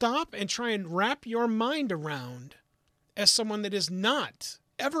to stop and try and wrap your mind around as someone that has not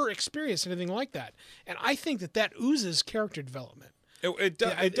ever experienced anything like that. And I think that oozes character development. It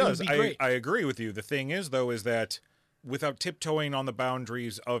does. I agree with you. The thing is, though, is that without tiptoeing on the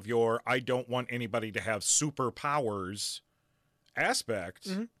boundaries of your I don't want anybody to have superpowers aspect,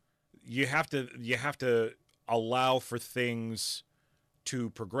 you have to allow for things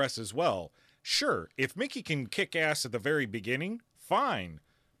to progress as well. Sure, if Mickey can kick ass at the very beginning, fine.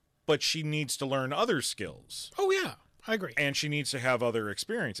 But she needs to learn other skills. Oh, yeah. I agree. And she needs to have other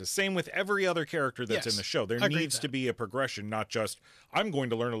experiences. Same with every other character that's in the show. There needs to be a progression, not just, I'm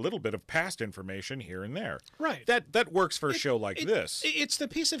going to learn a little bit of past information here and there. Right. That works for a show like this. It's the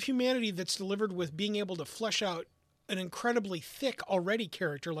piece of humanity that's delivered with being able to flesh out an incredibly thick already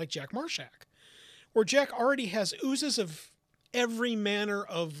character like Jack Marshak, where Jack already has oozes of every manner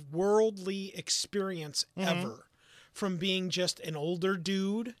of worldly experience ever. From being just an older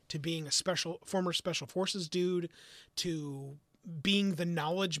dude to being a former special forces dude to being the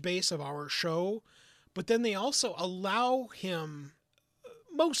knowledge base of our show. But then they also allow him,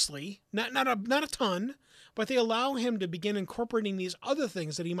 mostly, not a ton, but they allow him to begin incorporating these other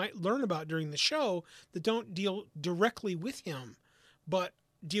things that he might learn about during the show that don't deal directly with him, but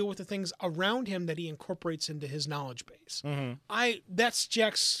deal with the things around him that he incorporates into his knowledge base. That's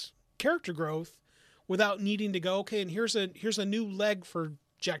Jack's character growth, without needing to go, okay, and here's a new leg for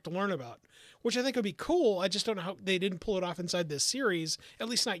Jack to learn about, which I think would be cool. I just don't know how they didn't pull it off inside this series, at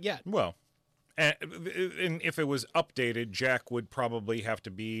least not yet. Well, and if it was updated, Jack would probably have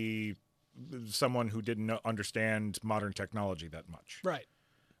to be someone who didn't understand modern technology that much. Right.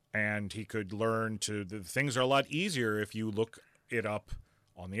 And he could learn things are a lot easier if you look it up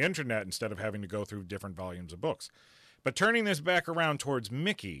on the internet instead of having to go through different volumes of books. But turning this back around towards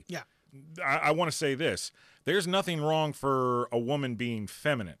Mickey. Yeah. I want to say this. There's nothing wrong for a woman being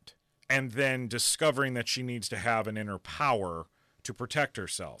feminine and then discovering that she needs to have an inner power to protect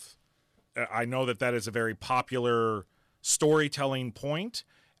herself. I know that is a very popular storytelling point,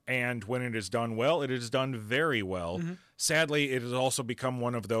 and when it is done well, it is done very well. Sadly, it has also become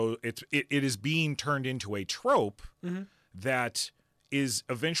one of those, it is being turned into a trope that is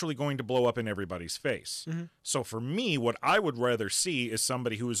eventually going to blow up in everybody's face. So for me, what I would rather see is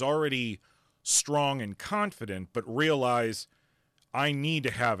somebody who is already strong and confident, but realize I need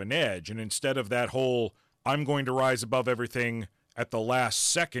to have an edge. And instead of that whole, I'm going to rise above everything at the last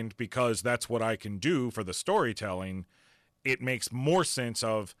second because that's what I can do for the storytelling, it makes more sense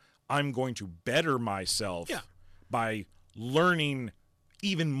of, I'm going to better myself by learning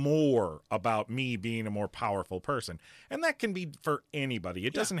even more about me being a more powerful person. And that can be for anybody.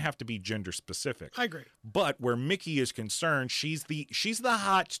 It doesn't have to be gender specific. I agree. But where Mickey is concerned, she's the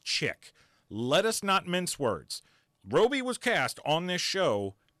hot chick. Let us not mince words. Roby was cast on this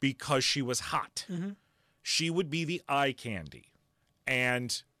show because she was hot. She would be the eye candy.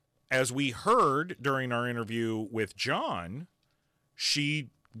 And as we heard during our interview with John,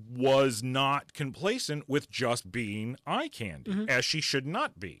 she was not complacent with just being eye candy, as she should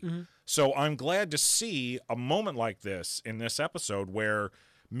not be. So I'm glad to see a moment like this in this episode where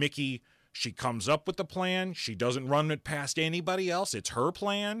Mickey, she comes up with the plan. She doesn't run it past anybody else. It's her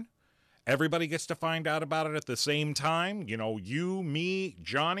plan. Everybody gets to find out about it at the same time. You know, you, me,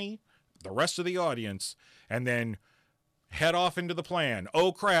 Johnny, the rest of the audience, and then head off into the plan.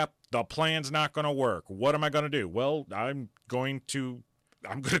 Oh, crap, the plan's not going to work. What am I going to do? Well, I'm going to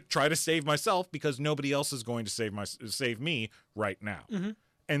try to save myself because nobody else is going to save me right now.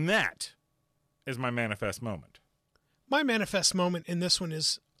 And that is my manifest moment. My manifest moment in this one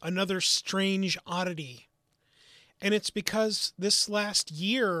is another strange oddity. And it's because this last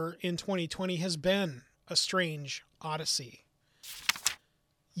year in 2020 has been a strange odyssey.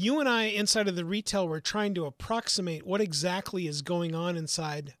 You and I, inside of the retail, were trying to approximate what exactly is going on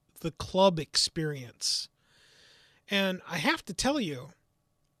inside the club experience. And I have to tell you,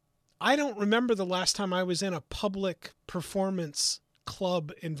 I don't remember the last time I was in a public performance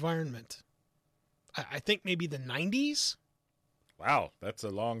club environment. I think maybe the 90s. Wow, that's a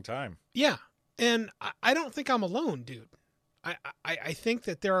long time. Yeah, and I don't think I'm alone, dude. I think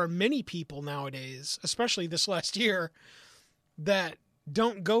that there are many people nowadays, especially this last year, that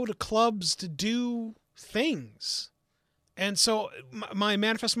don't go to clubs to do things. And so my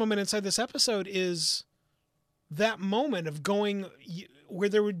manifest moment inside this episode is that moment of going where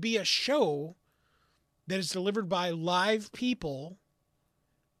there would be a show that is delivered by live people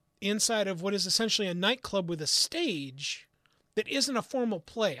inside of what is essentially a nightclub with a stage that isn't a formal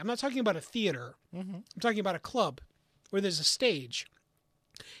play. I'm not talking about a theater. I'm talking about a club where there's a stage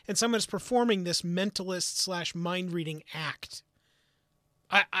and someone is performing this mentalist / mind reading act.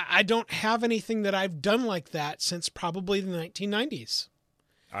 I don't have anything that I've done like that since probably the 1990s.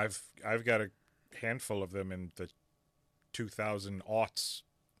 I've got a handful of them in the 2000 aughts.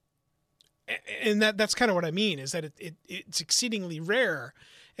 And that's kind of what I mean, is that it's exceedingly rare.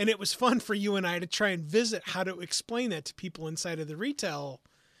 And it was fun for you and I to try and visit how to explain that to people inside of the retail,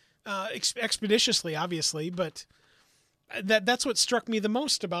 expeditiously, obviously. But that's what struck me the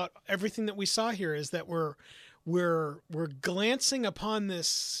most about everything that we saw here, is that we're glancing upon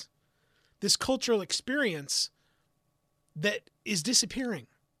this cultural experience that is disappearing.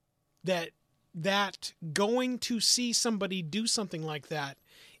 That going to see somebody do something like that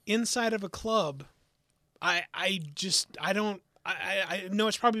inside of a club, I know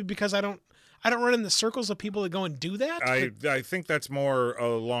it's probably because I don't run in the circles of people that go and do that. I think that's more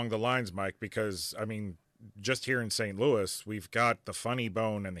along the lines, Mike, because I mean, just here in St. Louis, we've got the Funny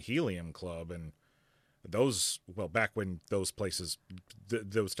Bone and the Helium Club, and those, well, back when those places,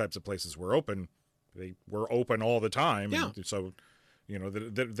 those types of places were open, they were open all the time. Yeah. And so, you know,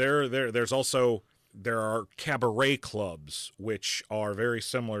 there are cabaret clubs, which are very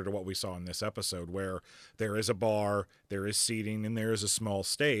similar to what we saw in this episode, where there is a bar, there is seating, and there is a small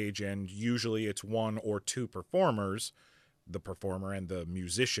stage, and usually it's one or two performers, the performer and the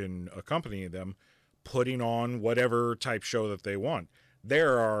musician accompanying them, putting on whatever type show that they want.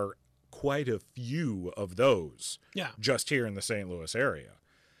 There are quite a few of those just here in the St. Louis area.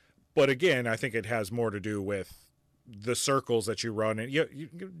 But again, I think it has more to do with the circles that you run in.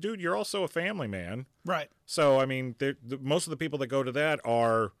 Dude, you're also a family man. Right. So, I mean, most of the people that go to that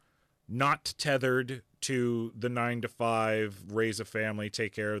are not tethered to the 9 to 5, raise a family,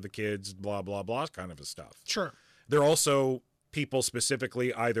 take care of the kids, blah, blah, blah kind of a stuff. Sure. They're also people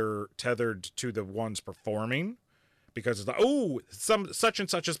specifically either tethered to the ones performing, because it's like, oh, such and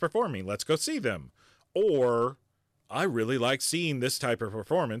such is performing, let's go see them. Or, I really like seeing this type of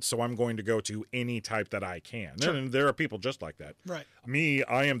performance, so I'm going to go to any type that I can. Sure. And there are people just like that. Right. Me,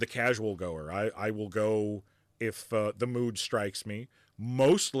 I am the casual goer. I will go if the mood strikes me,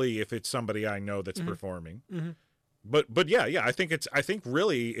 mostly if it's somebody I know that's performing. Mm-hmm. But yeah, I think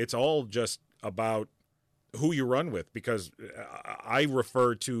really it's all just about who you run with, because I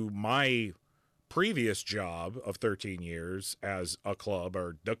refer to my previous job of 13 years as a club,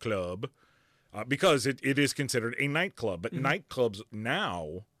 or the club, because it is considered a nightclub. But nightclubs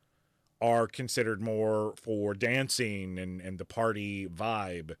now are considered more for dancing and the party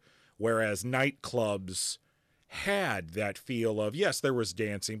vibe, whereas nightclubs had that feel of, yes, there was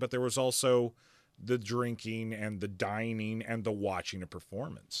dancing, but there was also the drinking and the dining and the watching a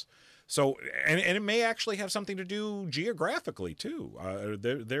performance. So, and it may actually have something to do geographically too.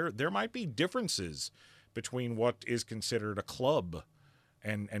 There might be differences between what is considered a club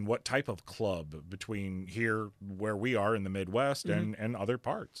and what type of club between here where we are in the Midwest and other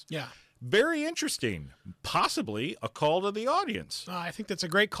parts. Yeah. Very interesting. Possibly a call to the audience. I think that's a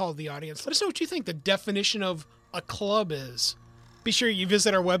great call to the audience. Let us know what you think the definition of a club is. Be sure you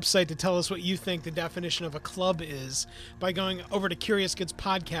visit our website to tell us what you think the definition of a club is by going over to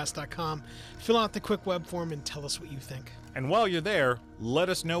CuriousGoodsPodcast.com. Fill out the quick web form and tell us what you think. And while you're there, let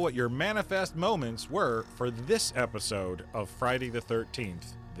us know what your manifest moments were for this episode of Friday the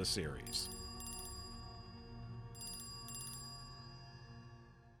 13th, the series.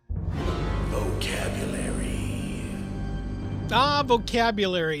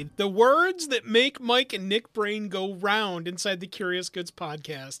 Vocabulary. The words that make Mike and Nick Brain go round inside the Curious Goods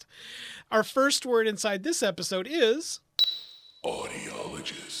podcast. Our first word inside this episode is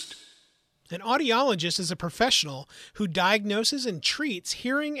audiologist. An audiologist is a professional who diagnoses and treats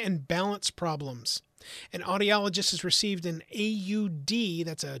hearing and balance problems. An audiologist has received an AUD,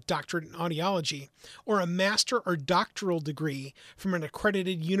 that's a doctorate in audiology, or a master or doctoral degree from an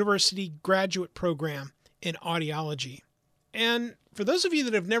accredited university graduate program in audiology. And for those of you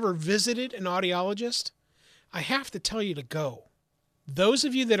that have never visited an audiologist, I have to tell you to go. Those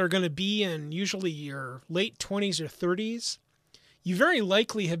of you that are going to be in usually your late 20s or 30s, you very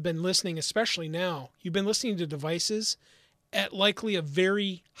likely have been listening, especially now, you've been listening to devices at likely a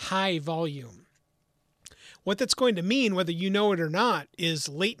very high volume. What that's going to mean, whether you know it or not, is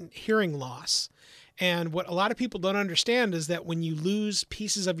latent hearing loss. And what a lot of people don't understand is that when you lose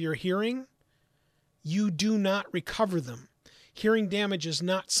pieces of your hearing, you do not recover them. Hearing damage is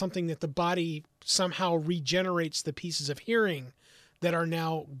not something that the body somehow regenerates the pieces of hearing that are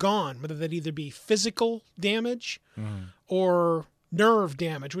now gone, whether that either be physical damage or nerve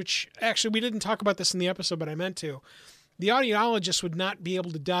damage, which actually we didn't talk about this in the episode, but I meant to. The audiologist would not be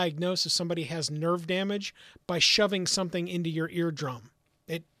able to diagnose if somebody has nerve damage by shoving something into your eardrum.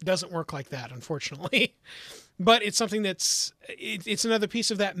 It doesn't work like that, unfortunately. But it's something it's another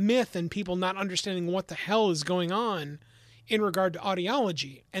piece of that myth and people not understanding what the hell is going on in regard to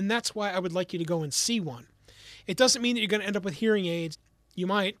audiology. And that's why I would like you to go and see one. It doesn't mean that you're going to end up with hearing aids. You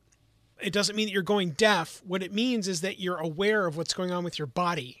might. It doesn't mean that you're going deaf. What it means is that you're aware of what's going on with your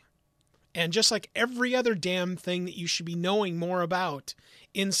body. And just like every other damn thing that you should be knowing more about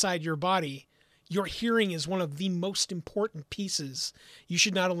inside your body, your hearing is one of the most important pieces you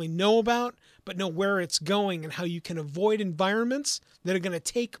should not only know about, but know where it's going and how you can avoid environments that are going to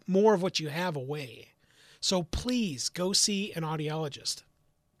take more of what you have away. So please go see an audiologist.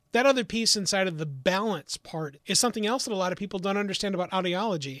 That other piece inside of the balance part is something else that a lot of people don't understand about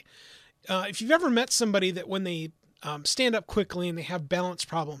audiology. If you've ever met somebody that when they stand up quickly and they have balance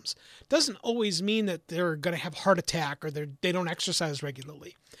problems, doesn't always mean that they're going to have a heart attack or they don't exercise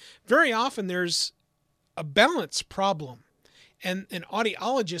regularly. Very often there's a balance problem, and an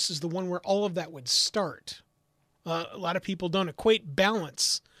audiologist is the one where all of that would start. A lot of people don't equate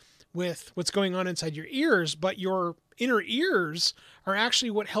balance with what's going on inside your ears, but your inner ears are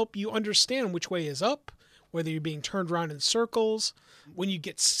actually what help you understand which way is up, whether you're being turned around in circles, when you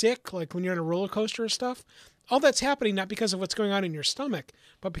get sick, like when you're on a roller coaster or stuff. All that's happening not because of what's going on in your stomach,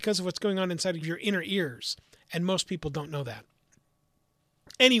 but because of what's going on inside of your inner ears. And most people don't know that.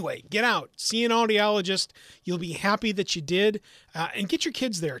 Anyway, get out, see an audiologist. You'll be happy that you did. And get your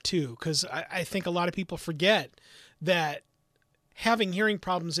kids there too, because I think a lot of people forget that having hearing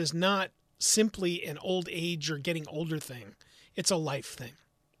problems is not simply an old age or getting older thing. It's a life thing.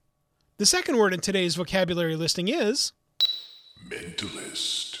 The second word in today's vocabulary listing is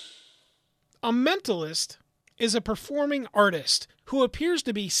mentalist. A mentalist is a performing artist who appears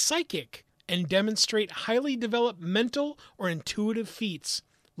to be psychic and demonstrate highly developed mental or intuitive feats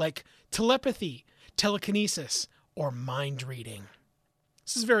like telepathy, telekinesis, or mind reading.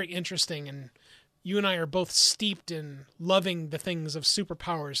 This is very interesting, and you and I are both steeped in loving the things of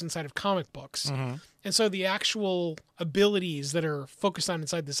superpowers inside of comic books. Mm-hmm. And so the actual abilities that are focused on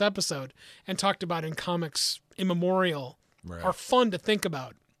inside this episode and talked about in comics immemorial are fun to think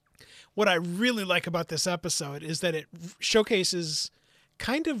about. What I really like about this episode is that it showcases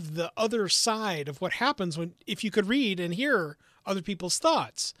kind of the other side of what happens if you could read and hear other people's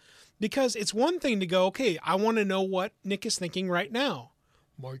thoughts. Because it's one thing to go, okay, I want to know what Nick is thinking right now.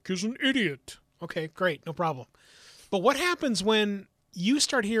 Mike is an idiot. Okay, great, no problem. But what happens when you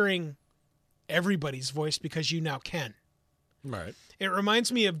start hearing everybody's voice because you now can? Right. It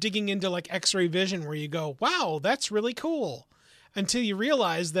reminds me of digging into like X-ray vision where you go, wow, that's really cool. Until you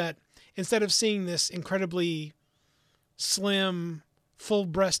realize that instead of seeing this incredibly slim,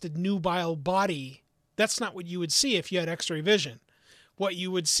 full-breasted, nubile body, that's not what you would see if you had X-ray vision. What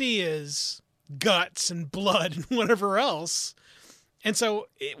you would see is guts and blood and whatever else. And so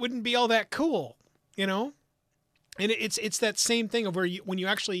it wouldn't be all that cool, you know? And it's that same thing of where when you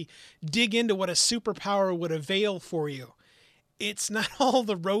actually dig into what a superpower would avail for you, it's not all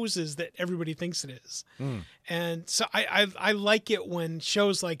the roses that everybody thinks it is. Mm. And so I like it when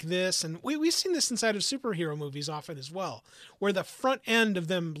shows like this, and we've seen this inside of superhero movies often as well, where the front end of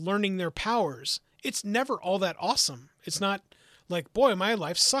them learning their powers, it's never all that awesome. It's not like, boy, my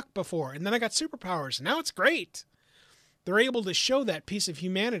life sucked before, and then I got superpowers, and now it's great. They're able to show that piece of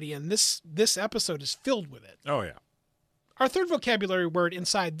humanity, and this episode is filled with it. Oh, yeah. Our third vocabulary word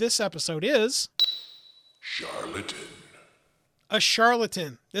inside this episode is charlatan. A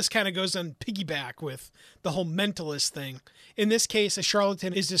charlatan. This kind of goes on piggyback with the whole mentalist thing. In this case, a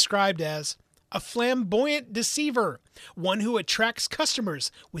charlatan is described as a flamboyant deceiver, one who attracts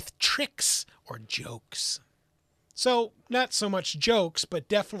customers with tricks or jokes. So, not so much jokes, but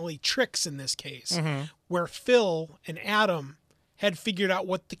definitely tricks in this case, where Phil and Adam had figured out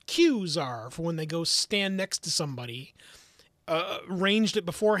what the cues are for when they go stand next to somebody, arranged it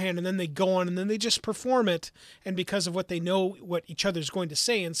beforehand, and then they go on and then they just perform it. And because of what they know, what each other's going to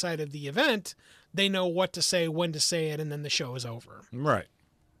say inside of the event, they know what to say, when to say it, and then the show is over. Right.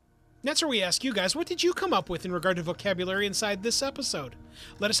 That's where we ask you guys, what did you come up with in regard to vocabulary inside this episode?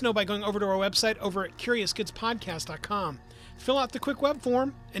 Let us know by going over to our website over at CuriousKidsPodcast.com. Fill out the quick web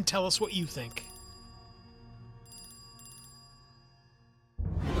form and tell us what you think.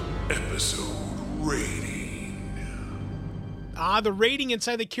 Episode rating. The rating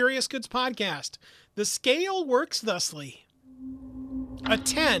inside the Curious Goods Podcast. The scale works thusly. A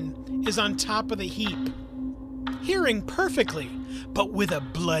 10 is on top of the heap. Hearing perfectly, but with a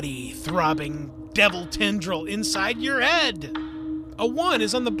bloody, throbbing devil tendril inside your head. A 1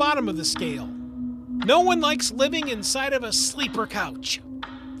 is on the bottom of the scale. No one likes living inside of a sleeper couch.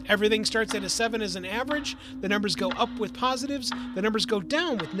 Everything starts at a 7 as an average. The numbers go up with positives. The numbers go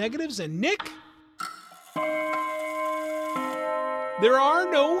down with negatives. And Nick? There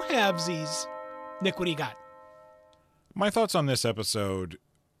are no halvesies. Nick, what do you got? My thoughts on this episode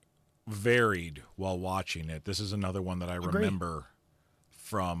varied while watching it. This is another one that I remember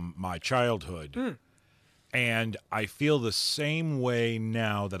from my childhood. And I feel the same way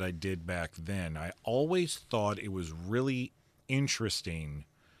now that I did back then. I always thought it was really interesting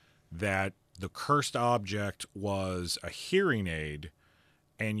that the cursed object was a hearing aid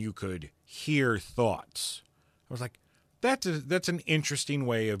and you could hear thoughts. I was like, that's an interesting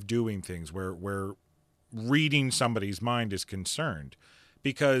way of doing things where reading somebody's mind is concerned.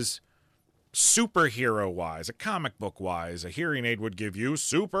 Because superhero-wise, a comic book-wise, a hearing aid would give you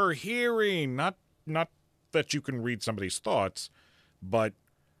super hearing, not that you can read somebody's thoughts, but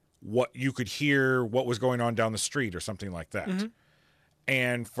what you could hear what was going on down the street or something like that. Mm-hmm.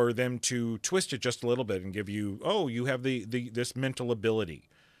 And for them to twist it just a little bit and give you, you have this mental ability.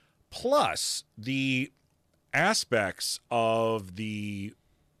 Plus the aspects of the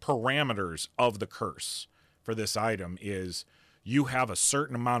parameters of the curse for this item is you have a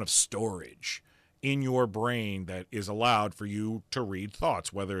certain amount of storage in your brain that is allowed for you to read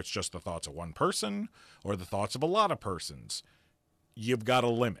thoughts, whether it's just the thoughts of one person or the thoughts of a lot of persons. You've got a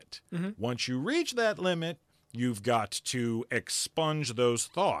limit. Mm-hmm. Once you reach that limit, you've got to expunge those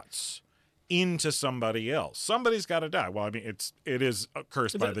thoughts into somebody else. Somebody's got to die. Well, I mean, it is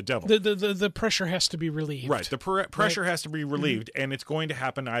cursed by the devil. The pressure has to be relieved. Right. The pressure has to be relieved, and it's going to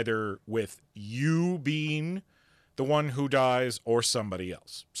happen either with you being the one who dies or somebody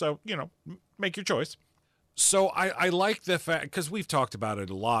else. So, make your choice. So I like the fact, because we've talked about it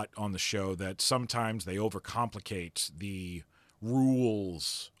a lot on the show, that sometimes they overcomplicate the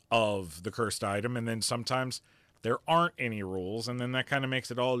rules of the cursed item, and then sometimes there aren't any rules, and then that kind of makes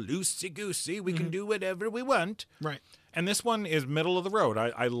it all loosey-goosey. We can do whatever we want. Right. And this one is middle of the road.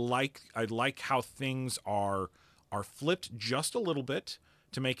 I like how things are flipped just a little bit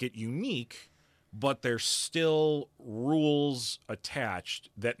to make it unique, but there's still rules attached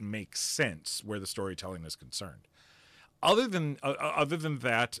that make sense where the storytelling is concerned. Other than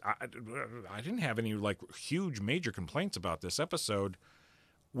that, I didn't have any huge major complaints about this episode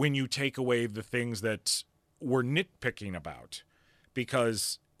when you take away the things that we're nitpicking about,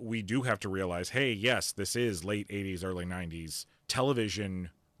 because we do have to realize, hey, yes, this is late 80s, early 90s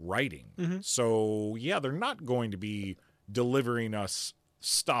television writing. Mm-hmm. So, yeah, they're not going to be delivering us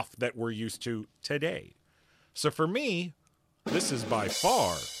stuff that we're used to today. So for me, this is by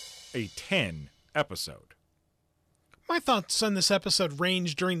far a 10 episode. My thoughts on this episode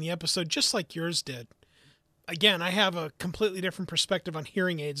range during the episode just like yours did. Again, I have a completely different perspective on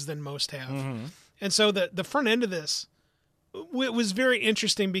hearing aids than most have. Mm-hmm. And so the front end of this was very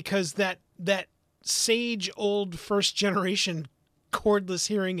interesting because that sage old first generation cordless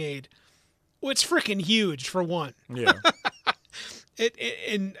hearing aid, it's freaking huge for one. Yeah.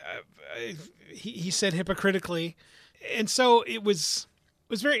 He said hypocritically. And so it was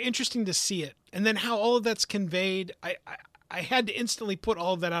very interesting to see it. And then how all of that's conveyed, I had to instantly put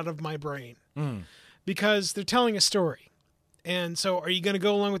all of that out of my brain because they're telling a story. And so are you going to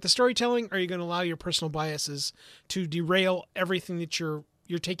go along with the storytelling, or are you going to allow your personal biases to derail everything that you're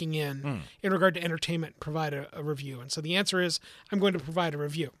taking in regard to entertainment and provide a review? And so the answer is I'm going to provide a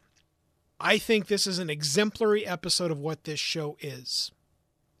review. I think this is an exemplary episode of what this show is.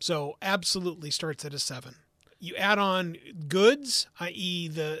 So absolutely starts at a 7. You add on goods, i.e.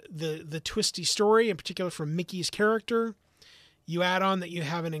 the twisty story, in particular from Mickey's character. You add on that you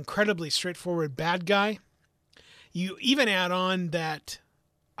have an incredibly straightforward bad guy. You even add on that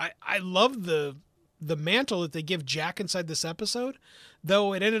I love the mantle that they give Jack inside this episode,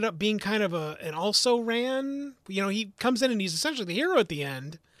 though it ended up being kind of an also-ran. He comes in and he's essentially the hero at the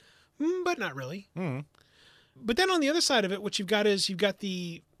end, but not really. Mm. But then on the other side of it, what you've got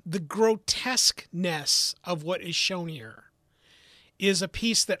the grotesqueness of what is shown here is a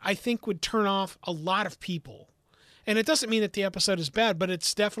piece that I think would turn off a lot of people. And it doesn't mean that the episode is bad, but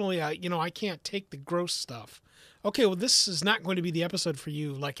it's definitely, I can't take the gross stuff. Okay, well, this is not going to be the episode for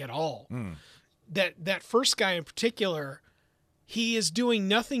you, at all. Mm. That first guy in particular, he is doing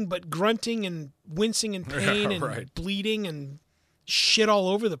nothing but grunting and wincing in pain and bleeding and shit all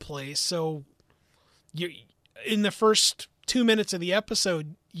over the place. So you in the first 2 minutes of the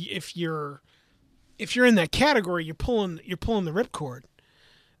episode, if you're in that category, you're pulling the ripcord.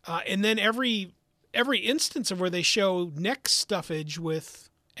 And then every instance of where they show neck stuffage with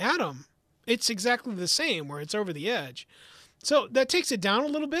Adam, it's exactly the same, where it's over the edge. So that takes it down a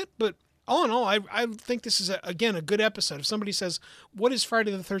little bit, but all in all, I think this is, again, a good episode. If somebody says, what is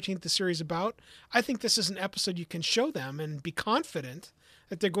Friday the 13th, the series about? I think this is an episode you can show them and be confident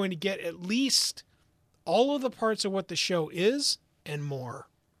that they're going to get at least all of the parts of what the show is and more.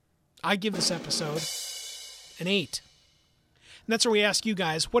 I give this episode an 8. And that's where we ask you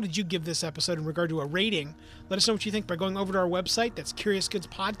guys, what did you give this episode in regard to a rating? Let us know what you think by going over to our website. That's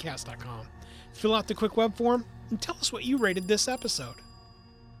CuriousGoodsPodcast.com. Fill out the quick web form and tell us what you rated this episode.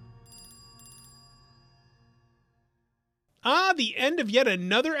 The end of yet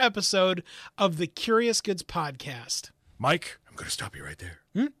another episode of the Curious Goods Podcast. Mike, I'm going to stop you right there.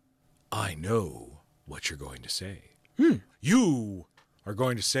 I know what you're going to say. You are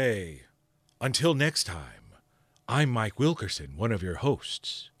going to say, until next time, I'm Mike Wilkerson, one of your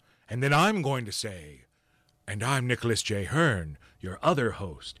hosts. And then I'm going to say, and I'm Nicholas J. Hearn, your other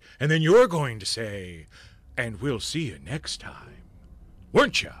host. And then you're going to say, and we'll see you next time.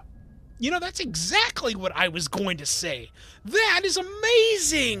 Weren't you? You know, that's exactly what I was going to say. That is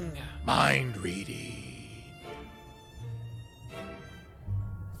amazing! Mind reading.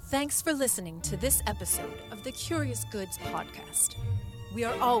 Thanks for listening to this episode of the Curious Goods Podcast. We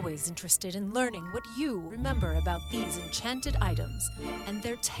are always interested in learning what you remember about these enchanted items and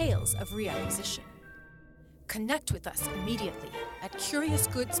their tales of reacquisition. Connect with us immediately at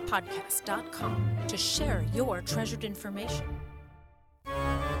CuriousGoodsPodcast.com to share your treasured information.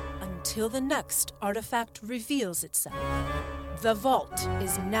 Until the next artifact reveals itself, the vault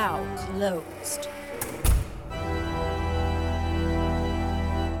is now closed.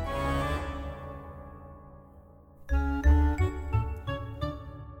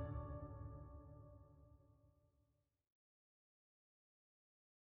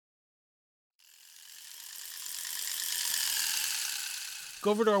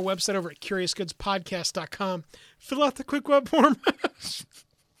 Go over to our website over at CuriousGoodsPodcast.com. Fill out the quick web form.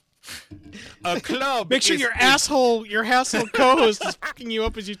 A club. Make sure your asshole co-host is fucking you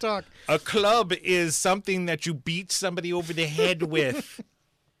up as you talk. A club is something that you beat somebody over the head with.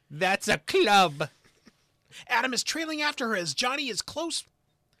 That's a club. Adam is trailing after her as Johnny is close.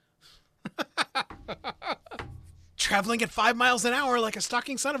 Traveling at 5 miles an hour like a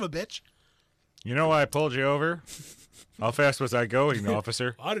stalking son of a bitch. You know why I pulled you over? How fast was I going,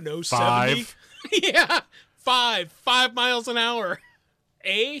 officer? I don't know, 5. 70? Yeah, 5 miles an hour.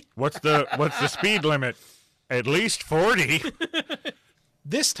 What's the speed limit? At least 40.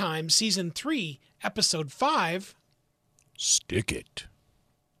 This time, Season 3, Episode 5. Stick it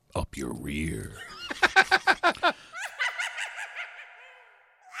up your rear.